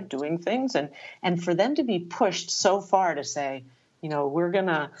way of doing things. And for them to be pushed so far to say, we're going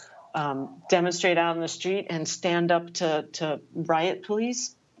to demonstrate out in the street and stand up to riot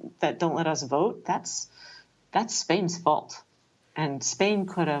police that don't let us vote, that's Spain's fault. And Spain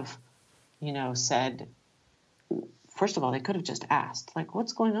could have, said, first of all, they could have just asked, like,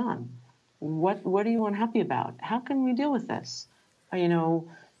 what's going on? What are you unhappy about? How can we deal with this?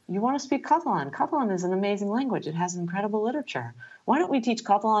 You want to speak Catalan. Catalan is an amazing language. It has incredible literature. Why don't we teach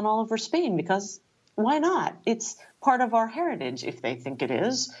Catalan all over Spain? Because why not? It's part of our heritage, if they think it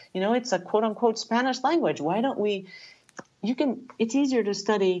is. It's a quote-unquote Spanish language. Why don't we? It's easier to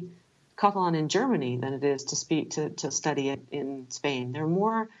study Catalan in Germany than it is to study it in Spain. There are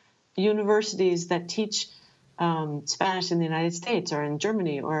more universities that teach Spanish in the United States or in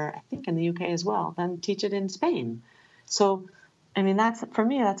Germany, or I think in the UK as well, than teach it in Spain. So, that's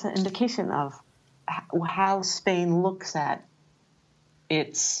an indication of how Spain looks at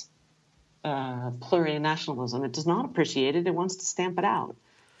its plurinationalism. It does not appreciate it. It wants to stamp it out.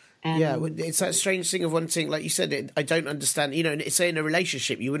 And it's that strange thing of wanting, like you said, I don't understand. Say in a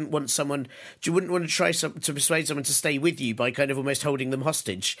relationship, you wouldn't want to try to persuade someone to stay with you by kind of almost holding them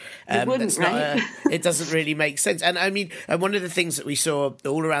hostage. Right? It doesn't really make sense. And one of the things that we saw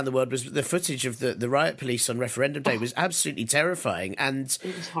all around the world was the footage of the riot police on referendum day was absolutely terrifying. And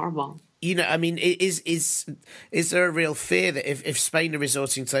it was horrible. Is there a real fear that if Spain are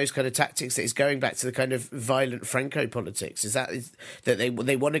resorting to those kind of tactics, that it's going back to the kind of violent Franco politics? Is that they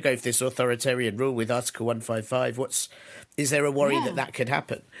want to go for this authoritarian rule with Article 155? Is there a worry that could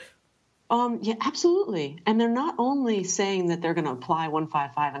happen? Yeah, absolutely. And they're not only saying that they're going to apply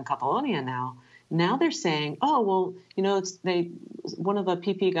 155 in Catalonia now. Now they're saying, one of the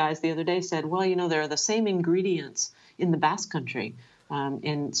PP guys the other day said, well, there are the same ingredients in the Basque Country.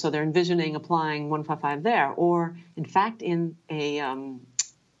 And so they're envisioning applying 155 there, or in fact, in an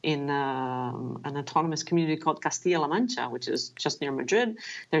autonomous community called Castilla-La Mancha, which is just near Madrid,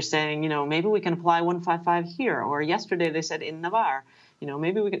 they're saying, maybe we can apply 155 here. Or yesterday they said in Navarre,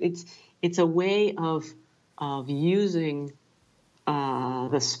 maybe we can. It's a way of using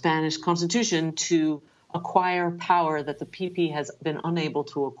the Spanish Constitution to acquire power that the PP has been unable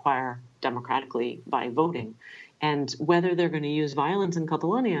to acquire democratically by voting. And whether they're going to use violence in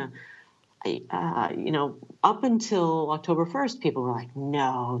Catalonia, up until October 1st, people were like,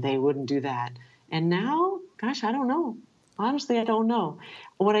 no, they wouldn't do that. And now, gosh, I don't know. Honestly, I don't know.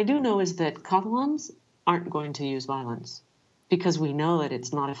 What I do know is that Catalans aren't going to use violence because we know that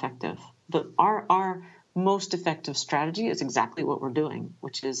it's not effective. Our most effective strategy is exactly what we're doing,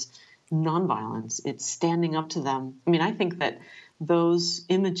 which is nonviolence. It's standing up to them. I think that those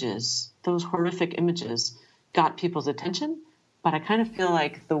horrific images, got people's attention, but I kind of feel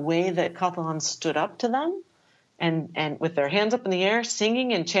like the way that Catalans stood up to them and with their hands up in the air,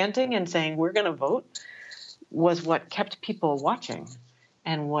 singing and chanting and saying, we're going to vote, was what kept people watching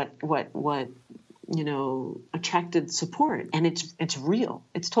and what attracted support. And it's real.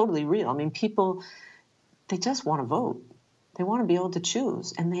 It's totally real. People, they just want to vote. They want to be able to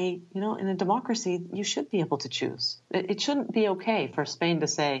choose. And they, in a democracy, you should be able to choose. It shouldn't be okay for Spain to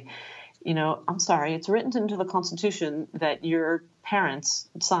say, I'm sorry, it's written into the Constitution that your parents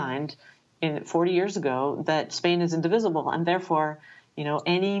signed in 40 years ago that Spain is indivisible, and therefore,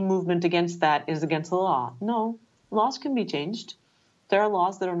 any movement against that is against the law. No, laws can be changed. There are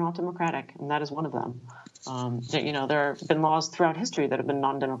laws that are not democratic, and that is one of them. There have been laws throughout history that have been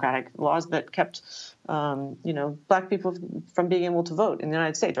non-democratic, laws that kept, black people from being able to vote in the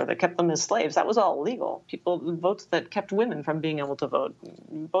United States, or that kept them as slaves. That was all illegal. Votes that kept women from being able to vote,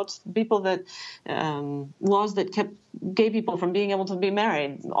 laws that kept gay people from being able to be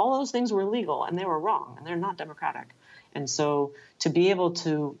married. All those things were illegal, and they were wrong, and they're not democratic. And so, to be able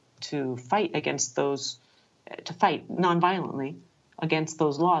to fight against those, to fight nonviolently against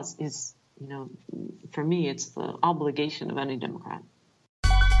those laws is, for me, it's the obligation of any Democrat.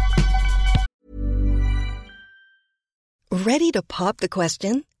 Ready to pop the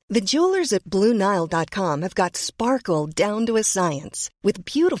question? The jewelers at BlueNile.com have got sparkle down to a science with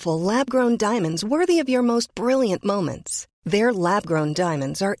beautiful lab-grown diamonds worthy of your most brilliant moments. Their lab-grown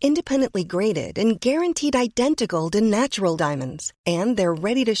diamonds are independently graded and guaranteed identical to natural diamonds, and they're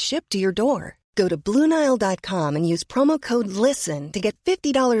ready to ship to your door. Go to BlueNile.com and use promo code LISTEN to get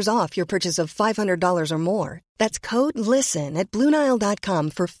 $50 off your purchase of $500 or more. That's code LISTEN at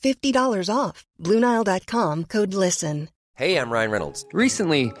BlueNile.com for $50 off. BlueNile.com, code LISTEN. Hey, I'm Ryan Reynolds.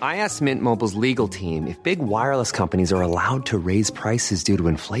 Recently, I asked Mint Mobile's legal team if big wireless companies are allowed to raise prices due to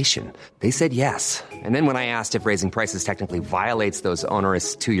inflation. They said yes. And then when I asked if raising prices technically violates those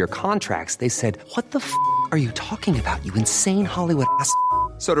onerous 2-year contracts, they said, "What the f*** are you talking about, you insane Hollywood ass?"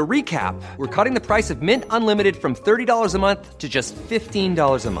 So to recap, we're cutting the price of Mint Unlimited from $30 a month to just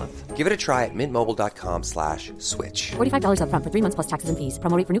 $15 a month. Give it a try at mintmobile.com/switch. $45 up front for 3 months plus taxes and fees.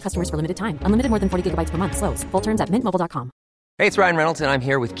 Promo rate for new customers for limited time. Unlimited more than 40 gigabytes per month. Slows full terms at mintmobile.com. Hey, it's Ryan Reynolds, and I'm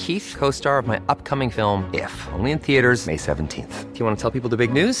here with Keith, co-star of my upcoming film, If, only in theaters May 17th. Do you want to tell people the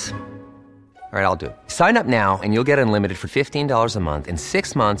big news? All right, I'll do it. Sign up now and you'll get unlimited for $15 a month and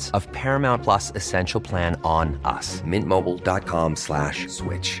 6 months of Paramount Plus Essential Plan on us.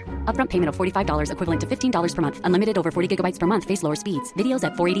 mintmobile.com/switch. Upfront payment of $45 equivalent to $15 per month. Unlimited over 40 gigabytes per month. Face lower speeds. Videos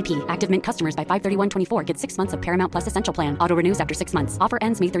at 480p. Active Mint customers by 531.24 get 6 months of Paramount Plus Essential Plan. Auto renews after 6 months. Offer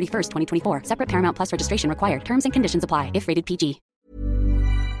ends May 31st, 2024. Separate Paramount Plus registration required. Terms and conditions apply if rated PG.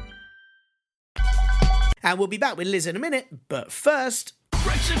 And we'll be back with Liz in a minute, but first...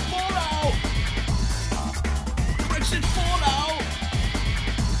 Brexit fallout! Brexit fallout!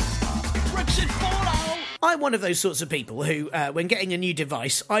 Brexit fallout! I'm one of those sorts of people who, when getting a new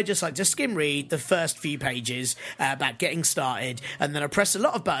device, I just like to skim read the first few pages about getting started, and then I press a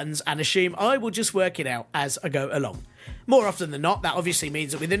lot of buttons and assume I will just work it out as I go along. More often than not, that obviously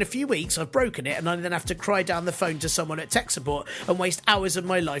means that within a few weeks I've broken it and I then have to cry down the phone to someone at tech support and waste hours of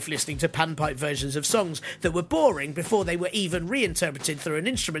my life listening to panpipe versions of songs that were boring before they were even reinterpreted through an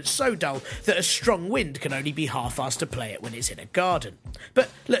instrument so dull that a strong wind can only be half-assed to play it when it's in a garden.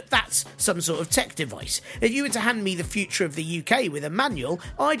 But look, that's some sort of tech device. If you were to hand me the future of the UK with a manual,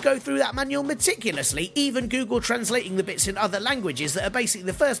 I'd go through that manual meticulously, even Google translating the bits in other languages that are basically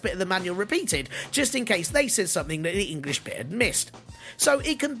the first bit of the manual repeated, just in case they said something that the English bit had missed. So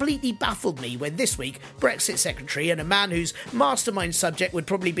it completely baffled me when this week Brexit Secretary, and a man whose mastermind subject would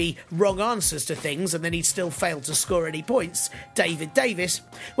probably be wrong answers to things and then he'd still fail to score any points, David Davis,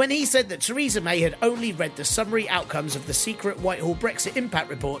 when he said that Theresa May had only read the summary outcomes of the secret Whitehall Brexit impact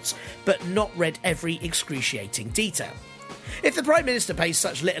reports but not read every excruciating detail. If the Prime Minister pays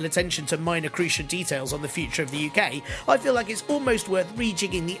such little attention to minor crucial details on the future of the UK, I feel like it's almost worth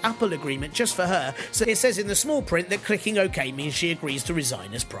rejigging the Apple agreement just for her, so it says in the small print that clicking OK means she agrees to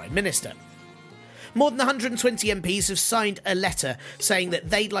resign as Prime Minister. More than 120 MPs have signed a letter saying that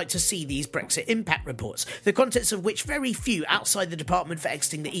they'd like to see these Brexit impact reports, the contents of which very few outside the Department for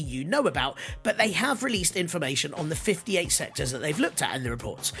Exiting the EU know about, but they have released information on the 58 sectors that they've looked at in the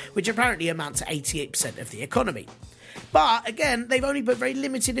reports, which apparently amount to 88% of the economy. But again, they've only put very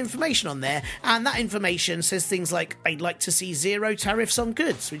limited information on there, and that information says things like they'd like to see zero tariffs on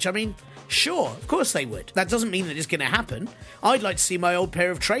goods, which, I mean, sure, of course they would. That doesn't mean that it's going to happen. I'd like to see my old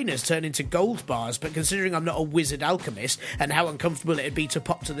pair of trainers turn into gold bars, but considering I'm not a wizard alchemist and how uncomfortable it'd be to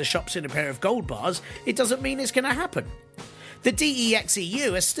pop to the shops in a pair of gold bars, it doesn't mean it's going to happen. The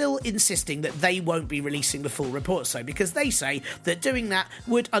DEXEU are still insisting that they won't be releasing the full reports though, because they say that doing that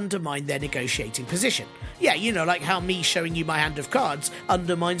would undermine their negotiating position. Yeah, you know, like how me showing you my hand of cards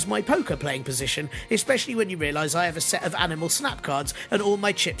undermines my poker playing position, especially when you realise I have a set of animal snap cards and all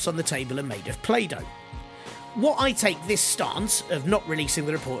my chips on the table are made of Play-Doh. What I take this stance of not releasing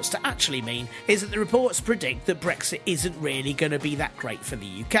the reports to actually mean is that the reports predict that Brexit isn't really going to be that great for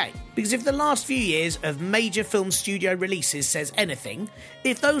the UK. Because if the last few years of major film studio releases says anything,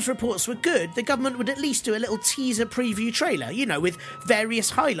 if those reports were good, the government would at least do a little teaser preview trailer, with various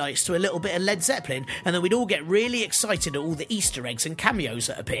highlights to a little bit of Led Zeppelin, and then we'd all get really excited at all the Easter eggs and cameos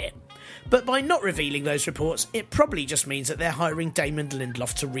that appear. But by not revealing those reports, it probably just means that they're hiring Damon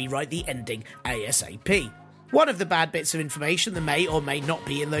Lindelof to rewrite the ending ASAP. One of the bad bits of information that may or may not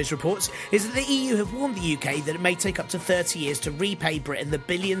be in those reports is that the EU have warned the UK that it may take up to 30 years to repay Britain the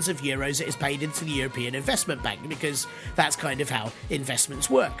billions of euros it has paid into the European Investment Bank, because that's kind of how investments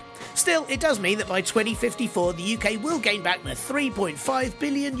work. Still, it does mean that by 2054 the UK will gain back the 3.5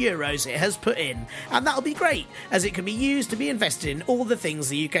 billion euros it has put in, and that'll be great, as it can be used to be invested in all the things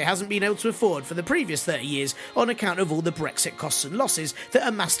the UK hasn't been able to afford for the previous 30 years on account of all the Brexit costs and losses that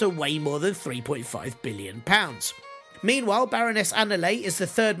amassed to way more than £3.5 billion. Meanwhile, Baroness Anna Ley is the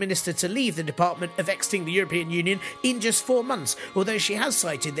third minister to leave the Department of exiting the European Union in just 4 months, although she has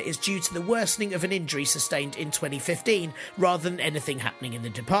cited that it's due to the worsening of an injury sustained in 2015 rather than anything happening in the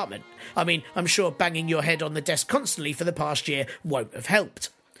department. I mean, I'm sure banging your head on the desk constantly for the past year won't have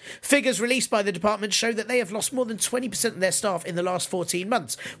helped. Figures released by the department show that they have lost more than 20% of their staff in the last 14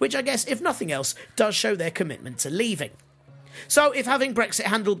 months, which I guess, if nothing else, does show their commitment to leaving. So, if having Brexit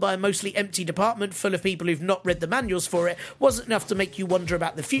handled by a mostly empty department full of people who've not read the manuals for it wasn't enough to make you wonder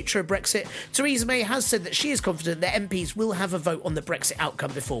about the future of Brexit, Theresa May has said that she is confident that MPs will have a vote on the Brexit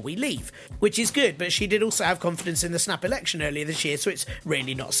outcome before we leave, which is good, but she did also have confidence in the snap election earlier this year, so it's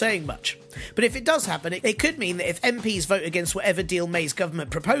really not saying much. But if it does happen, it could mean that if MPs vote against whatever deal May's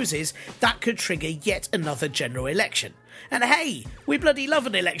government proposes, that could trigger yet another general election. And hey, we bloody love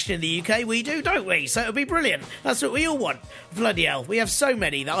an election in the UK, we do, don't we? So it'll be brilliant. That's what we all want. Bloody hell, we have so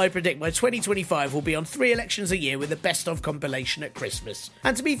many that I predict by 2025 we'll be on 3 elections a year with a best-of compilation at Christmas.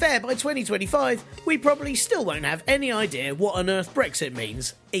 And to be fair, by 2025, we probably still won't have any idea what on earth Brexit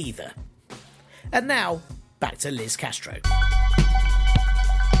means either. And now, back to Liz Castro.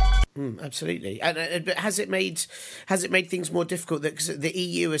 Absolutely. And but has it made things more difficult? Because the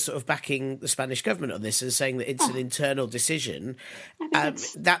EU is sort of backing the Spanish government on this and saying that it's an internal decision.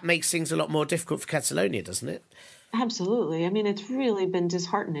 That makes things a lot more difficult for Catalonia, doesn't it? Absolutely. I mean, it's really been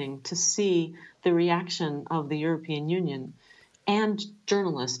disheartening to see the reaction of the European Union and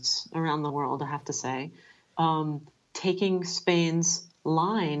journalists around the world, I have to say, taking Spain's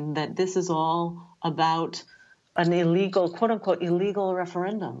line that this is all about an illegal, quote unquote, illegal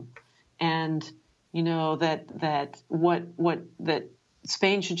referendum. And, that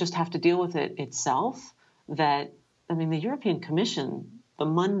Spain should just have to deal with it itself. The European Commission, the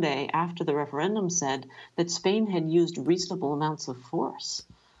Monday after the referendum, said that Spain had used reasonable amounts of force.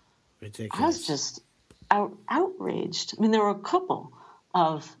 Ridiculous. I was just outraged. I mean, there were a couple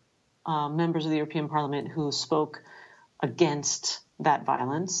of members of the European Parliament who spoke against that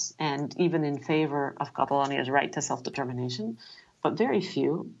violence and even in favor of Catalonia's right to self-determination, but very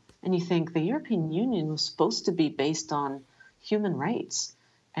few. And you think the European Union was supposed to be based on human rights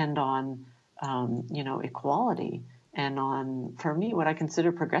and on, equality and on, for me, what I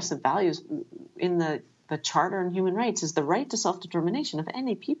consider progressive values in the Charter on Human Rights is the right to self-determination of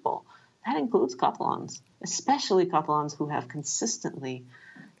any people. That includes Catalans, especially Catalans who have consistently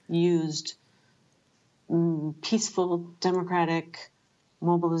used peaceful, democratic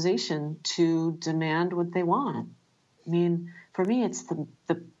mobilization to demand what they want. I mean, for me, it's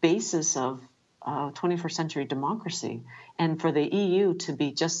the basis of 21st century democracy. And for the EU to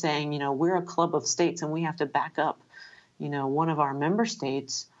be just saying, we're a club of states and we have to back up, one of our member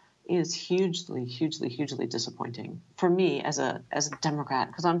states is hugely, hugely, hugely disappointing for me as a Democrat,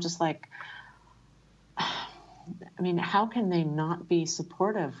 because I'm just like, how can they not be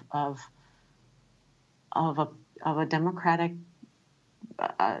supportive of a democratic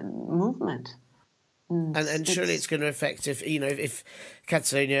movement? And surely it's going to affect if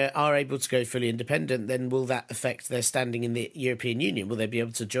Catalonia are able to go fully independent, then will that affect their standing in the European Union? Will they be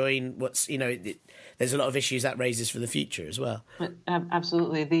able to join? There's a lot of issues that raises for the future as well.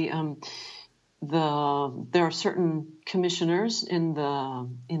 Absolutely. There are certain commissioners in the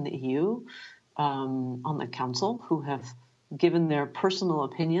EU on the council who have given their personal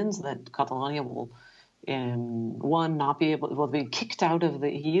opinions that Catalonia will. Will be kicked out of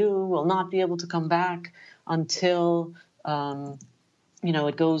the EU, will not be able to come back until,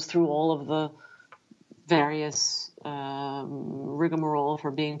 it goes through all of the various rigmarole for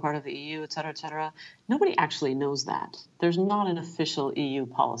being part of the EU, et cetera, et cetera. Nobody actually knows that. There's not an official EU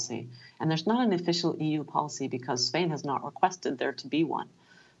policy. And there's not an official EU policy because Spain has not requested there to be one.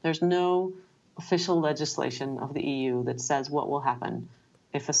 There's no official legislation of the EU that says what will happen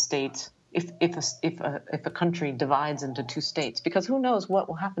if a state, if a country divides into two states, because who knows what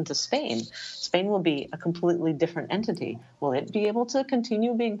will happen to Spain? Spain will be a completely different entity. Will it be able to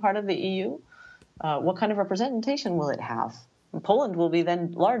continue being part of the EU? What kind of representation will it have? Poland will be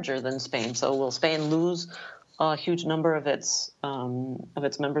then larger than Spain, so will Spain lose a huge number of its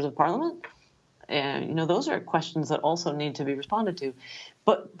members of parliament? And those are questions that also need to be responded to.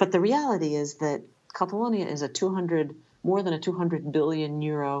 But the reality is that Catalonia is more than a 200 billion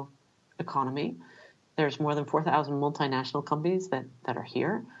euro economy. There's more than 4,000 multinational companies that are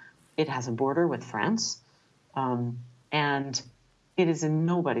here. It has a border with France, and it is in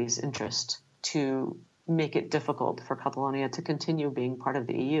nobody's interest to make it difficult for Catalonia to continue being part of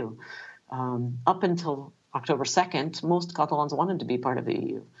the EU. Up until October 2nd, most Catalans wanted to be part of the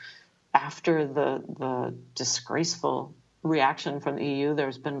EU. After the disgraceful reaction from the EU,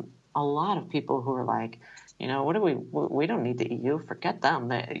 there's been a lot of people who are like, we don't need the EU. Forget them.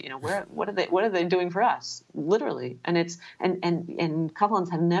 What are they doing for us? Literally. And Catalans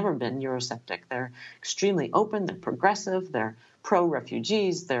have never been Eurosceptic. They're extremely open. They're progressive. They're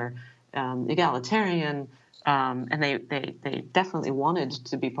pro-refugees. They're egalitarian. And they definitely wanted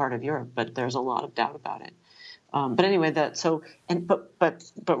to be part of Europe, but there's a lot of doubt about it. But anyway,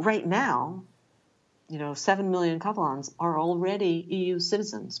 but right now, 7 million Catalans are already EU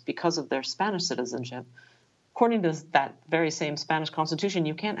citizens because of their Spanish citizenship. According to that very same Spanish constitution,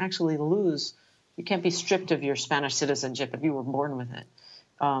 you can't be stripped of your Spanish citizenship if you were born with it.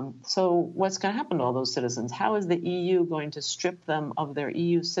 So what's going to happen to all those citizens? How is the EU going to strip them of their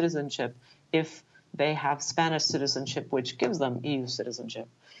EU citizenship if they have Spanish citizenship, which gives them EU citizenship?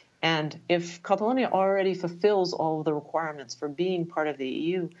 And if Catalonia already fulfills all of the requirements for being part of the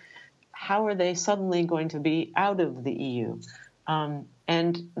EU, how are they suddenly going to be out of the EU? And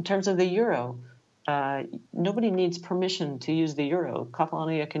in terms of the euro, nobody needs permission to use the euro.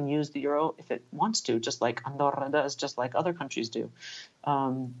 Catalonia can use the euro if it wants to, just like Andorra does, just like other countries do.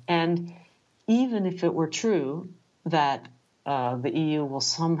 And even if it were true that the EU will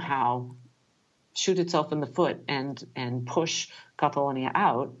somehow shoot itself in the foot and push Catalonia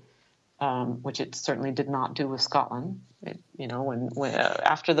out, which it certainly did not do with Scotland. When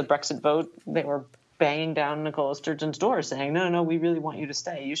after the Brexit vote, they were banging down Nicola Sturgeon's door saying, no, we really want you to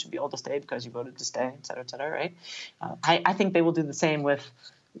stay. You should be able to stay because you voted to stay, et cetera, right? I think they will do the same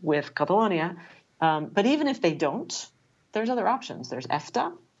with Catalonia. But even if they don't, there's other options. There's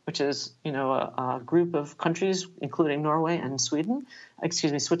EFTA, which is, a group of countries, including Norway and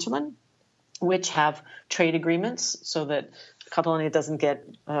Switzerland, which have trade agreements so that Catalonia doesn't get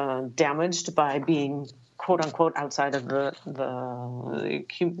damaged by being, quote unquote, outside of the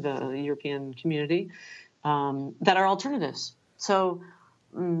European community, that are alternatives. So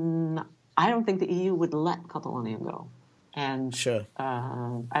I don't think the EU would let Catalonia go. And sure.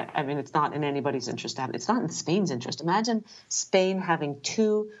 I mean, it's not in anybody's interest to have it. It's not in Spain's interest. Imagine Spain having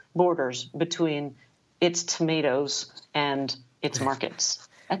two borders between its tomatoes and its markets.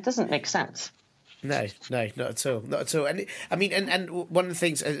 That doesn't make sense. No, not at all. And I mean, and one of the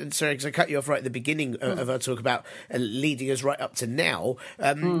things, sorry, because I cut you off right at the beginning of our talk about leading us right up to now.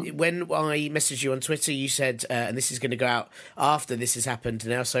 When I messaged you on Twitter, you said, and this is going to go out after this has happened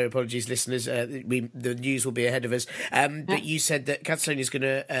now, so apologies, listeners. The news will be ahead of us. But you said that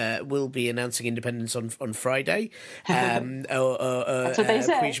Catalonia will be announcing independence on Friday. That's what they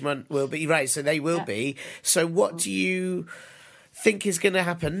say. Puigdemont will be right, so they will be. So what do you think is going to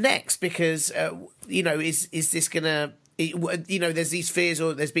happen next? Because is this going to, there's these fears,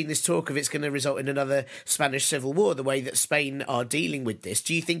 or there's been this talk of it's going to result in another Spanish civil war, the way that Spain are dealing with this.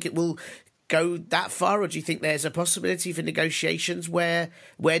 Do you think it will go that far, or do you think there's a possibility for negotiations? Where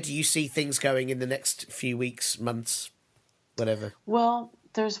do you see things going in the next few weeks, months, whatever? Well,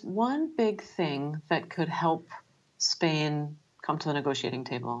 there's one big thing that could help Spain come to the negotiating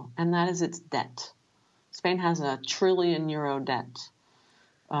table, and that is its debt. Spain has €1 trillion debt,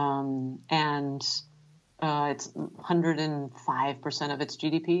 and it's 105% of its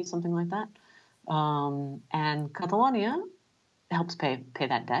GDP, something like that. And Catalonia helps pay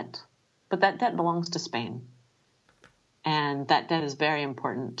that debt, but that debt belongs to Spain, and that debt is very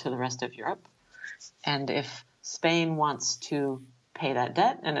important to the rest of Europe. And if Spain wants to pay that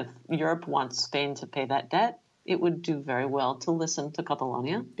debt, and if Europe wants Spain to pay that debt, it would do very well to listen to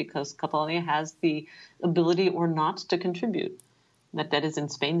Catalonia, because Catalonia has the ability or not to contribute. That is in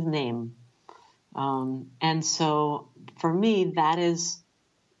Spain's name. And so for me, that is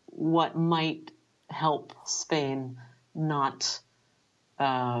what might help Spain not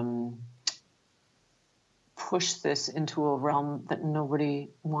push this into a realm that nobody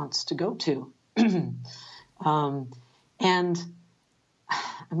wants to go to. And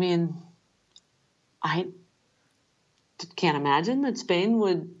I mean, I can't imagine that Spain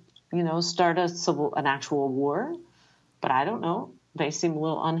would, start an actual war, but I don't know. They seem a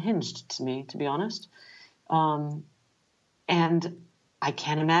little unhinged to me, to be honest. And I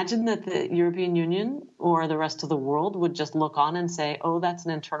can't imagine that the European Union or the rest of the world would just look on and say, oh, that's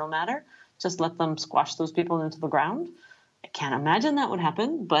an internal matter. Just let them squash those people into the ground. I can't imagine that would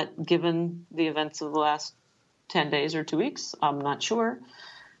happen, but given the events of the last 10 days or 2 weeks, I'm not sure.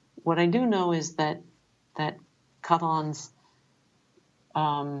 What I do know is that Catalans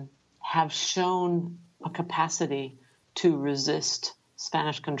have shown a capacity to resist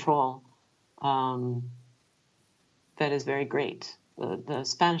Spanish control that is very great. The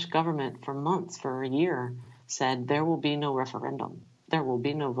Spanish government for months, for a year, said there will be no referendum. There will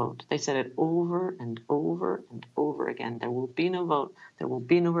be no vote. They said it over and over and over again. There will be no vote. There will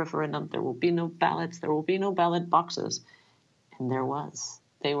be no referendum. There will be no ballots. There will be no ballot boxes. And there was.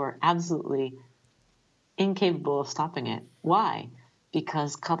 They were absolutely incapable of stopping it. Why?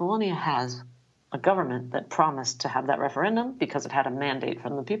 Because Catalonia has a government that promised to have that referendum because it had a mandate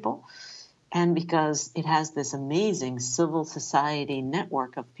from the people, and because it has this amazing civil society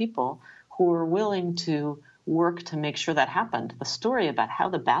network of people who are willing to work to make sure that happened. The story about how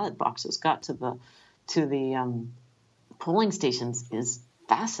the ballot boxes got to the polling stations is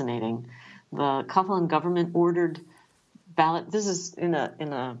fascinating. The Catalan government ordered ballot. This is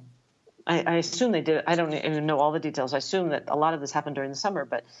I assume they did it. I don't even know all the details. I assume that a lot of this happened during the summer,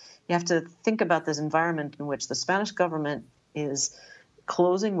 but you have to think about this environment in which the Spanish government is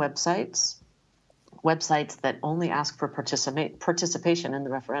closing websites that only ask for participation in the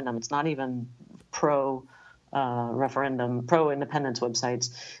referendum. It's not even pro-referendum, pro-independence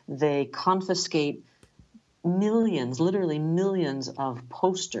websites. They confiscate literally millions of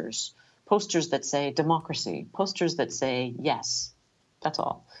posters that say democracy, posters that say yes. That's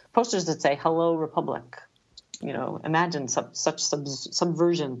all. Posters that say hello, Republic. Imagine such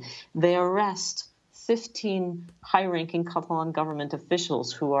subversion. They arrest 15 high-ranking Catalan government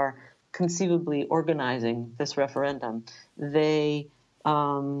officials who are conceivably organizing this referendum. They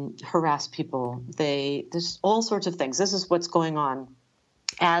harass people. There's all sorts of things. This is what's going on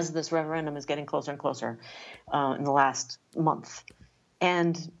as this referendum is getting closer and closer in the last month.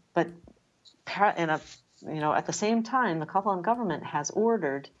 But at the same time, the Catalan government has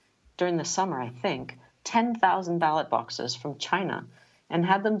ordered during the summer, I think, 10,000 ballot boxes from China and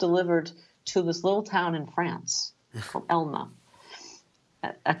had them delivered to this little town in France called Elna,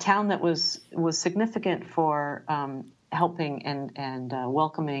 a town that was significant for helping and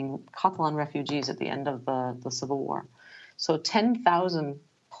welcoming Catalan refugees at the end of the Civil War. So 10,000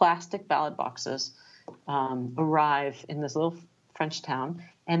 plastic ballot boxes arrive in this little French town,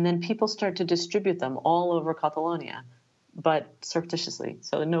 and then people start to distribute them all over Catalonia, but surreptitiously,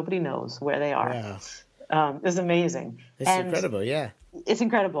 so nobody knows where they are. Yeah. It's amazing. It's incredible, yeah. It's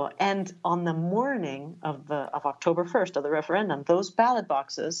incredible. And on the morning of October 1st, of the referendum, those ballot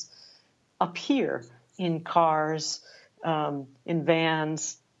boxes appear in cars, in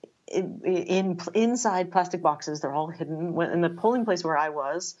vans, inside plastic boxes. They're all hidden. In the polling place where I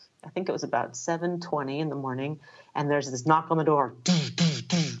was, I think it was about 7:20 in the morning, and there's this knock on the door,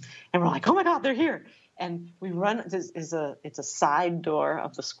 and we're like, oh my God, they're here. And we run. It's a side door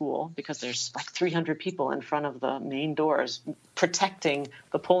of the school because there's like 300 people in front of the main doors protecting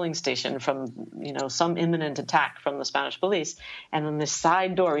the polling station from some imminent attack from the Spanish police. And then this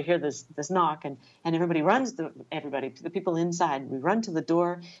side door, we hear this knock, and everybody runs. The people inside, we run to the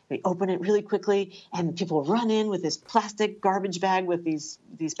door. We open it really quickly, and people run in with this plastic garbage bag with these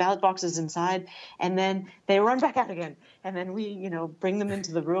ballot boxes inside, and then they run back out again. And then we bring them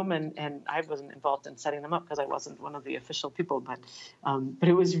into the room, and I wasn't involved in setting them up because I wasn't one of the official people, but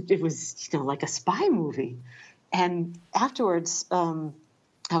it was like a spy movie. And afterwards, I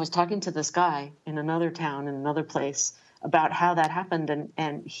was talking to this guy in another town, in another place, about how that happened,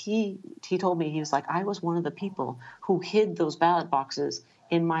 and he told me, he was like, I was one of the people who hid those ballot boxes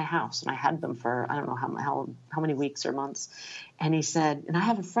in my house, and I had them for I don't know how many weeks or months. And he said, and I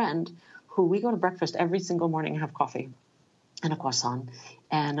have a friend who we go to breakfast every single morning and have coffee and a croissant.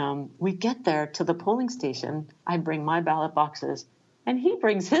 And we get there to the polling station. I bring my ballot boxes, and he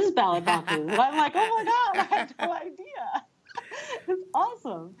brings his ballot boxes. And I'm like, oh my God, I had no idea. It's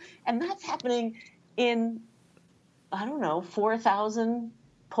awesome. And that's happening in, 4,000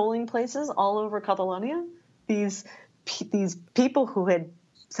 polling places all over Catalonia. These people who had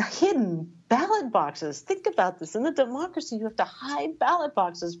hidden ballot boxes. Think about this. In the democracy, you have to hide ballot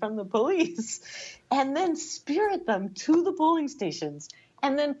boxes from the police and then spirit them to the polling stations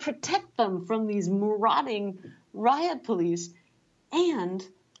and then protect them from these marauding riot police. And,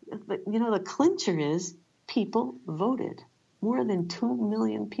 the clincher is people voted. More than 2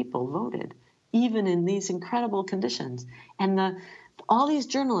 million people voted, even in these incredible conditions. And all these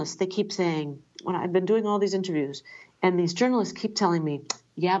journalists, they keep saying, when I've been doing all these interviews, and these journalists keep telling me,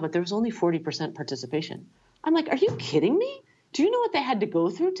 yeah, but there was only 40% participation. I'm like, are you kidding me? Do you know what they had to go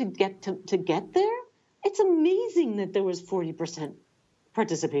through to get there? It's amazing that there was 40%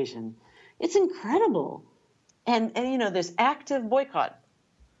 participation. It's incredible. And there's active boycott,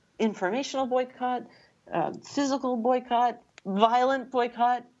 informational boycott, physical boycott, violent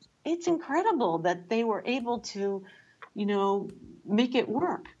boycott. It's incredible that they were able to, make it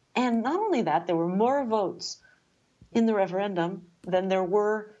work. And not only that, there were more votes in the referendum than there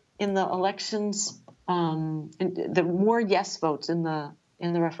were in the elections. The more yes votes in the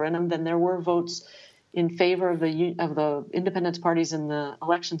referendum than there were votes in favor of the independence parties in the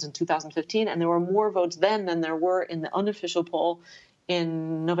elections in 2015, and there were more votes then than there were in the unofficial poll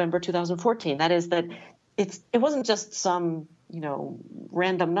in November 2014. That is that it wasn't just some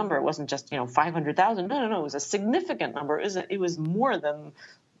random number. It wasn't just 500,000. No. It was a significant number. It was more than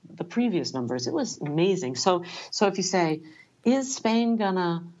the previous numbers. It was amazing. So if you say, is Spain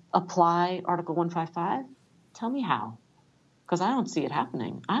gonna apply Article 155? Tell me how, because I don't see it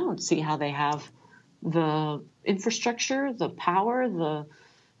happening. I don't see how they have the infrastructure, the power,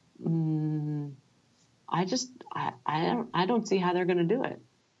 I don't see how they're going to do it.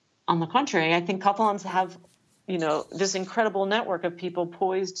 On the contrary, I think Catalans have, this incredible network of people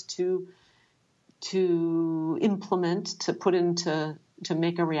poised to implement, to put into, to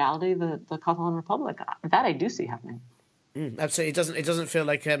make a reality the Catalan Republic. That I do see happening. Absolutely, it doesn't feel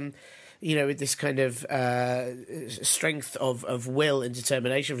like with this kind of strength of will and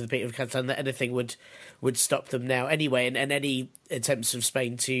determination for the people of Catalan that anything would stop them now anyway, and any attempts of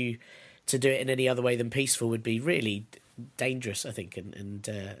Spain to do it in any other way than peaceful would be really dangerous, I think, and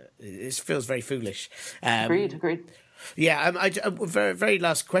it feels very foolish. Agreed. Yeah, very, very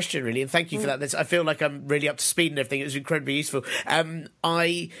last question, really, and thank you for that. I feel like I'm really up to speed and everything. It was incredibly useful.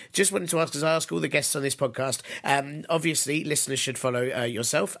 I just wanted to ask, as I ask all the guests on this podcast, obviously listeners should follow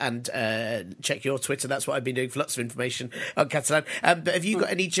yourself and check your Twitter. That's what I've been doing for lots of information on Catalan. But have you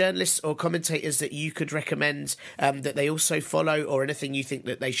got any journalists or commentators that you could recommend that they also follow, or anything you think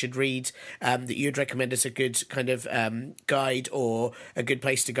that they should read that you'd recommend as a good kind of guide or a good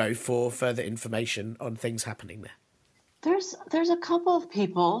place to go for further information on things happening there? There's a couple of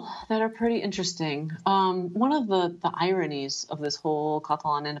people that are pretty interesting. One of the ironies of this whole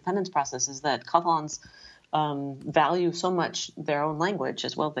Catalan independence process is that Catalans value so much their own language,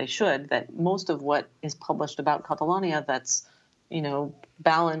 as well they should, that most of what is published about Catalonia that's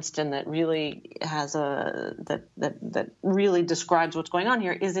balanced and that really has that really describes what's going on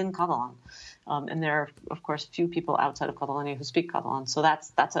here is in Catalan. And there are, of course, few people outside of Catalonia who speak Catalan, so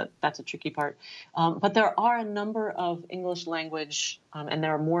that's a tricky part. But there are a number of English language, and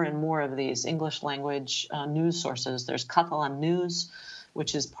there are more and more of these English language news sources. There's Catalan News,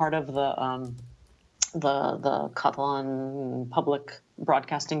 which is part of the Catalan public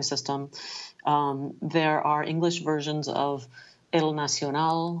broadcasting system. There are English versions of El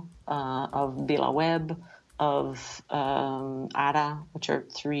Nacional, of VilaWeb, of Ara, which are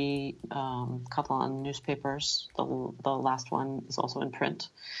 3 Catalan newspapers. The last one is also in print.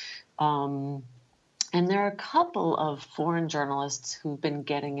 And there are a couple of foreign journalists who've been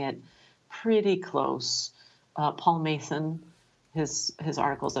getting it pretty close. Paul Mason, his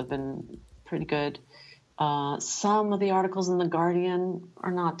articles have been pretty good. Some of the articles in The Guardian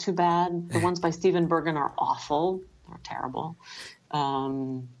are not too bad. The ones by Stephen Bergen are awful. They're terrible.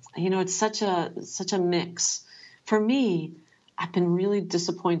 It's such a mix. For me, I've been really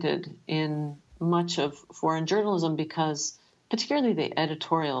disappointed in much of foreign journalism because, particularly the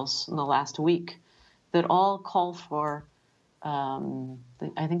editorials in the last week, that all call for, I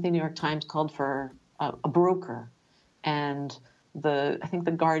think the New York Times called for a broker, and I think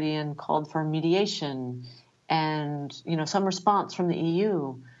the Guardian called for mediation, and some response from the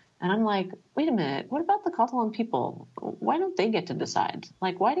EU. And I'm like, wait a minute, what about the Catalan people? Why don't they get to decide?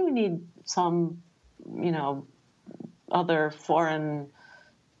 Like, why do we need some, other foreign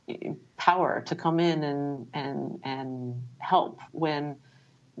power to come in and help when,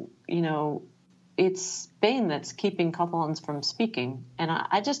 it's Spain that's keeping Catalans from speaking? And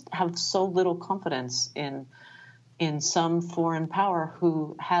I just have so little confidence in some foreign power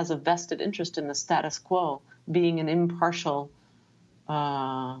who has a vested interest in the status quo being an impartial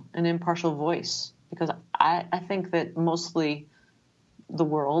voice, because I think that mostly the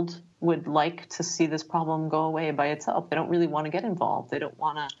world would like to see this problem go away by itself. They don't really want to get involved. They don't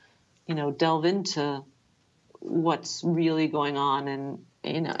want to, delve into what's really going on. And,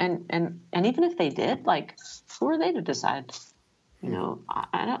 and even if they did, like, who are they to decide?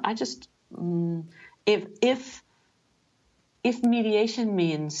 If mediation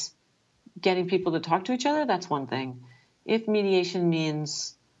means getting people to talk to each other, that's one thing. If mediation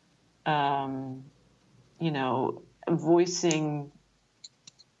means, voicing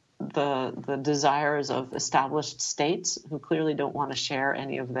the desires of established states who clearly don't want to share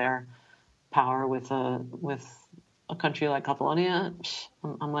any of their power with a country like Catalonia,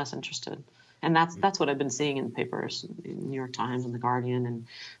 I'm less interested. And that's what I've been seeing in the papers, in New York Times and The Guardian and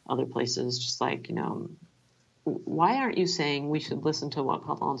other places, just like, why aren't you saying we should listen to what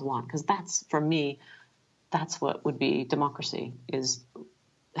Catalans want? Because for me, that's what would be democracy, is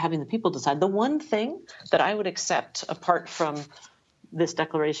having the people decide. The one thing that I would accept, apart from this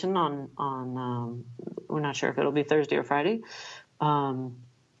declaration on we're not sure if it'll be Thursday or Friday,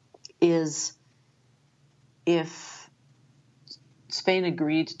 is if Spain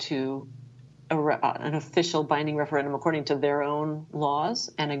agreed to an official binding referendum according to their own laws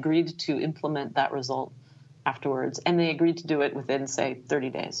and agreed to implement that result afterwards, and they agreed to do it within, say, 30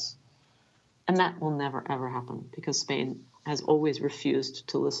 days. And that will never, ever happen, because Spain has always refused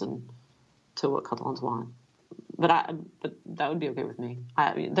to listen to what Catalans want. But that would be okay with me.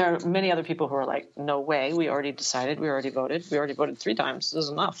 There are many other people who are like, no way, we already decided, we already voted 3 times, this is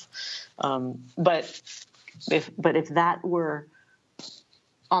enough. But if that were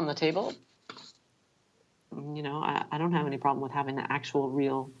on the table, I don't have any problem with having an actual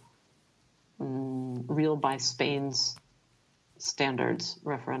real by Spain's standards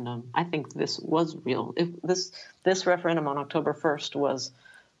referendum. I think this was real. If this referendum on October 1st was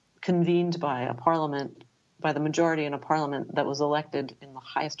convened by a parliament, by the majority in a parliament that was elected in the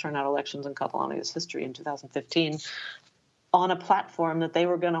highest turnout elections in Catalonia's history in 2015, on a platform that they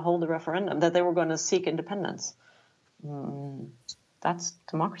were going to hold a referendum, that they were going to seek independence, that's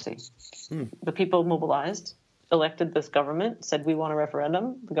democracy. The people mobilized, elected this government, said we want a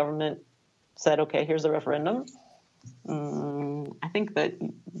referendum. The government said, okay, here's the referendum. I think that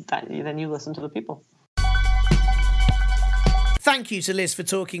then you listen to the people. Thank you to Liz for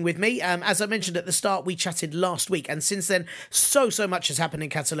talking with me. As I mentioned at the start, we chatted last week, and since then, so much has happened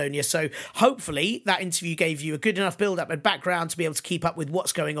in Catalonia. So hopefully that interview gave you a good enough build-up and background to be able to keep up with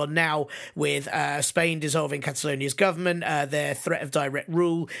what's going on now with Spain dissolving Catalonia's government, their threat of direct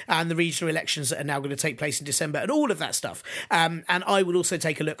rule, and the regional elections that are now going to take place in December, and all of that stuff. And I will also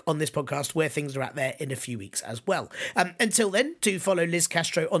take a look on this podcast where things are at there in a few weeks as well. Until then, do follow Liz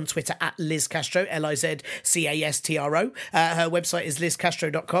Castro on Twitter at Liz Castro, LizCastro. Her website is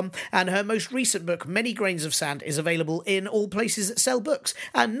lizcastro.com, and her most recent book, Many Grains of Sand, is available in all places that sell books,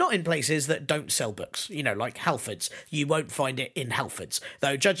 and not in places that don't sell books, like Halfords. You won't find it in Halfords,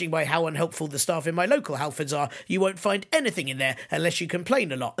 though judging by how unhelpful the staff in my local Halfords are, you won't find anything in there unless you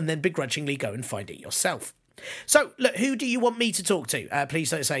complain a lot and then begrudgingly go and find it yourself. So, look, who do you want me to talk to? Please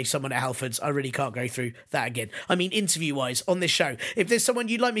don't say someone at Halfords. I really can't go through that again. I mean, interview-wise, on this show. If there's someone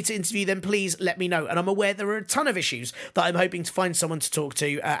you'd like me to interview, then please let me know. And I'm aware there are a ton of issues that I'm hoping to find someone to talk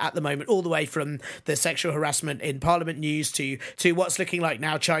to at the moment, all the way from the sexual harassment in Parliament news to what's looking like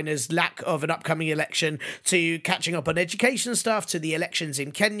now China's lack of an upcoming election, to catching up on education stuff, to the elections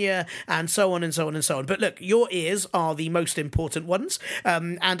in Kenya, and so on and so on and so on. But look, your ears are the most important ones,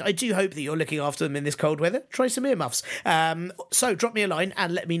 and I do hope that you're looking after them in this cold weather. Try some earmuffs. So drop me a line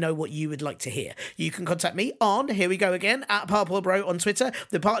and let me know what you would like to hear. You can contact me on, here we go again, at ParpleBro on Twitter,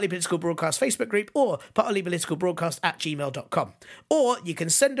 the Partly Political Broadcast Facebook group, or partlypoliticalbroadcast@gmail.com. Or you can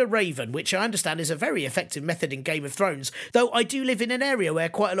send a raven, which I understand is a very effective method in Game of Thrones, though I do live in an area where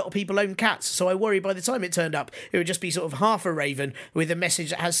quite a lot of people own cats, so I worry by the time it turned up, it would just be sort of half a raven with a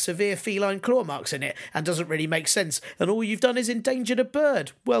message that has severe feline claw marks in it and doesn't really make sense, and all you've done is endangered a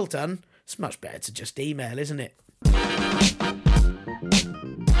bird. Well done. It's much better to just email, isn't it?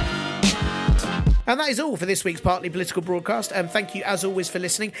 And that is all for this week's Partly Political Broadcast, and thank you as always for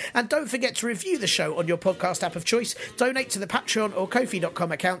listening, and don't forget to review the show on your podcast app of choice, donate to the Patreon or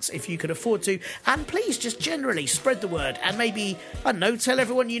Ko-fi.com accounts if you can afford to, and please just generally spread the word, and maybe, I don't know, tell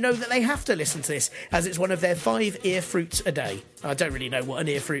everyone you know that they have to listen to this, as it's one of their 5 ear fruits a day. I don't really know what an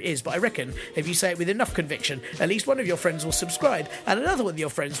ear fruit is, but I reckon if you say it with enough conviction, at least one of your friends will subscribe, and another one of your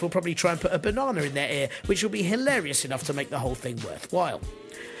friends will probably try and put a banana in their ear, which will be hilarious enough to make the whole thing worthwhile.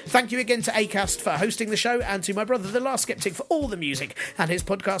 Thank you again to Acast for hosting the show, and to my brother, The Last Skeptic, for all the music and his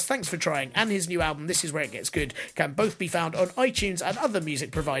podcast Thanks for Trying, and his new album This Is Where It Gets Good can both be found on iTunes and other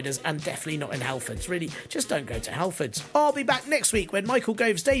music providers, and definitely not in Halfords. Really, just don't go to Halfords. I'll be back next week when Michael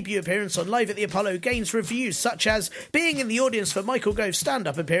Gove's debut appearance on Live at the Apollo gains reviews such as being in the audience for Michael Gove's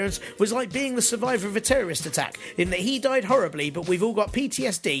stand-up appearance was like being the survivor of a terrorist attack, in that he died horribly, but we've all got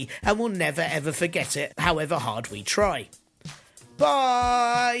PTSD and will never ever forget it, however hard we try.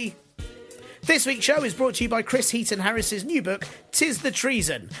 Bye! This week's show is brought to you by Chris Heaton Harris's new book, 'Tis the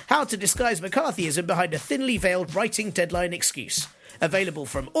Treason, How to Disguise McCarthyism Behind a Thinly Veiled Writing Deadline Excuse. Available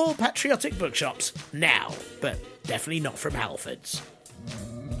from all patriotic bookshops now, but definitely not from Halfords.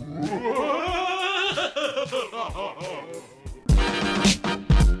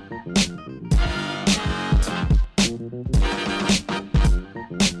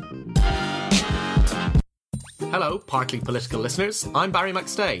 Hello, Partly Political listeners. I'm Barry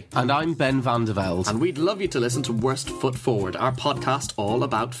McStay. And I'm Ben van der Velde. And we'd love you to listen to Worst Foot Forward, our podcast all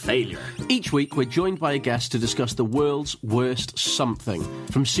about failure. Each week, we're joined by a guest to discuss the world's worst something.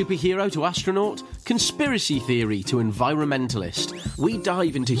 From superhero to astronaut, conspiracy theory to environmentalist, we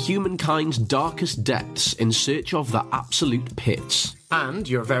dive into humankind's darkest depths in search of the absolute pits. And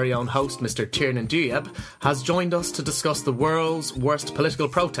your very own host, Mr. Tiernan Duyeb, has joined us to discuss the world's worst political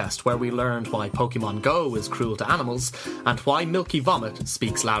protest, where we learned why Pokemon Go is cruel to animals and why milky vomit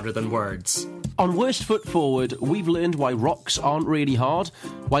speaks louder than words. On Worst Foot Forward, we've learned why rocks aren't really hard,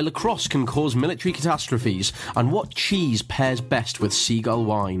 why lacrosse can cause military catastrophes, and what cheese pairs best with seagull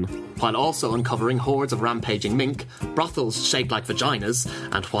wine. While also uncovering hordes of rampaging mink, brothels shaped like vaginas,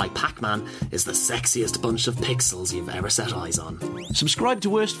 and why Pac-Man is the sexiest bunch of pixels you've ever set eyes on. Subscribe to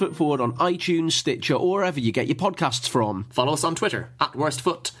Worst Foot Forward on iTunes, Stitcher, or wherever you get your podcasts from. Follow us on Twitter,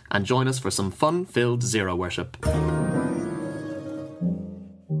 @WorstFoot, and join us for some fun-filled zero worship.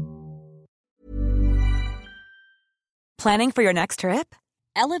 Planning for your next trip?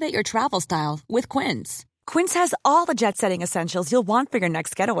 Elevate your travel style with Quince. Quince has all the jet-setting essentials you'll want for your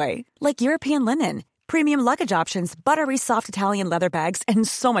next getaway, like European linen, premium luggage options, buttery soft Italian leather bags, and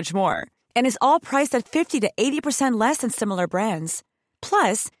so much more. And is all priced at 50 to 80% less than similar brands.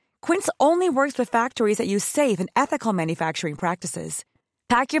 Plus, Quince only works with factories that use safe and ethical manufacturing practices.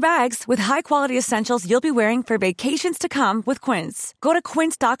 Pack your bags with high-quality essentials you'll be wearing for vacations to come with Quince. Go to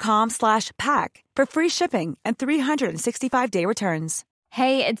quince.com/pack for free shipping and 365-day returns.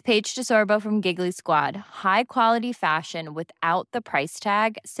 Hey, it's Paige DeSorbo from Giggly Squad. High quality fashion without the price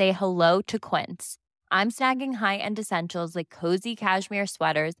tag. Say hello to Quince. I'm snagging high-end essentials like cozy cashmere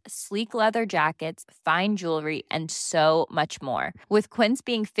sweaters, sleek leather jackets, fine jewelry, and so much more. With Quince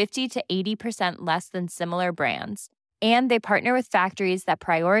being 50 to 80% less than similar brands. And they partner with factories that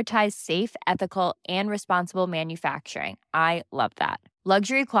prioritize safe, ethical, and responsible manufacturing. I love that.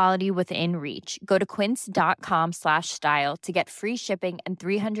 Luxury quality within reach. Go to quince.com/style to get free shipping and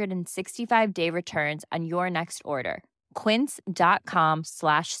 365-day returns on your next order.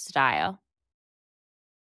 Quince.com/style.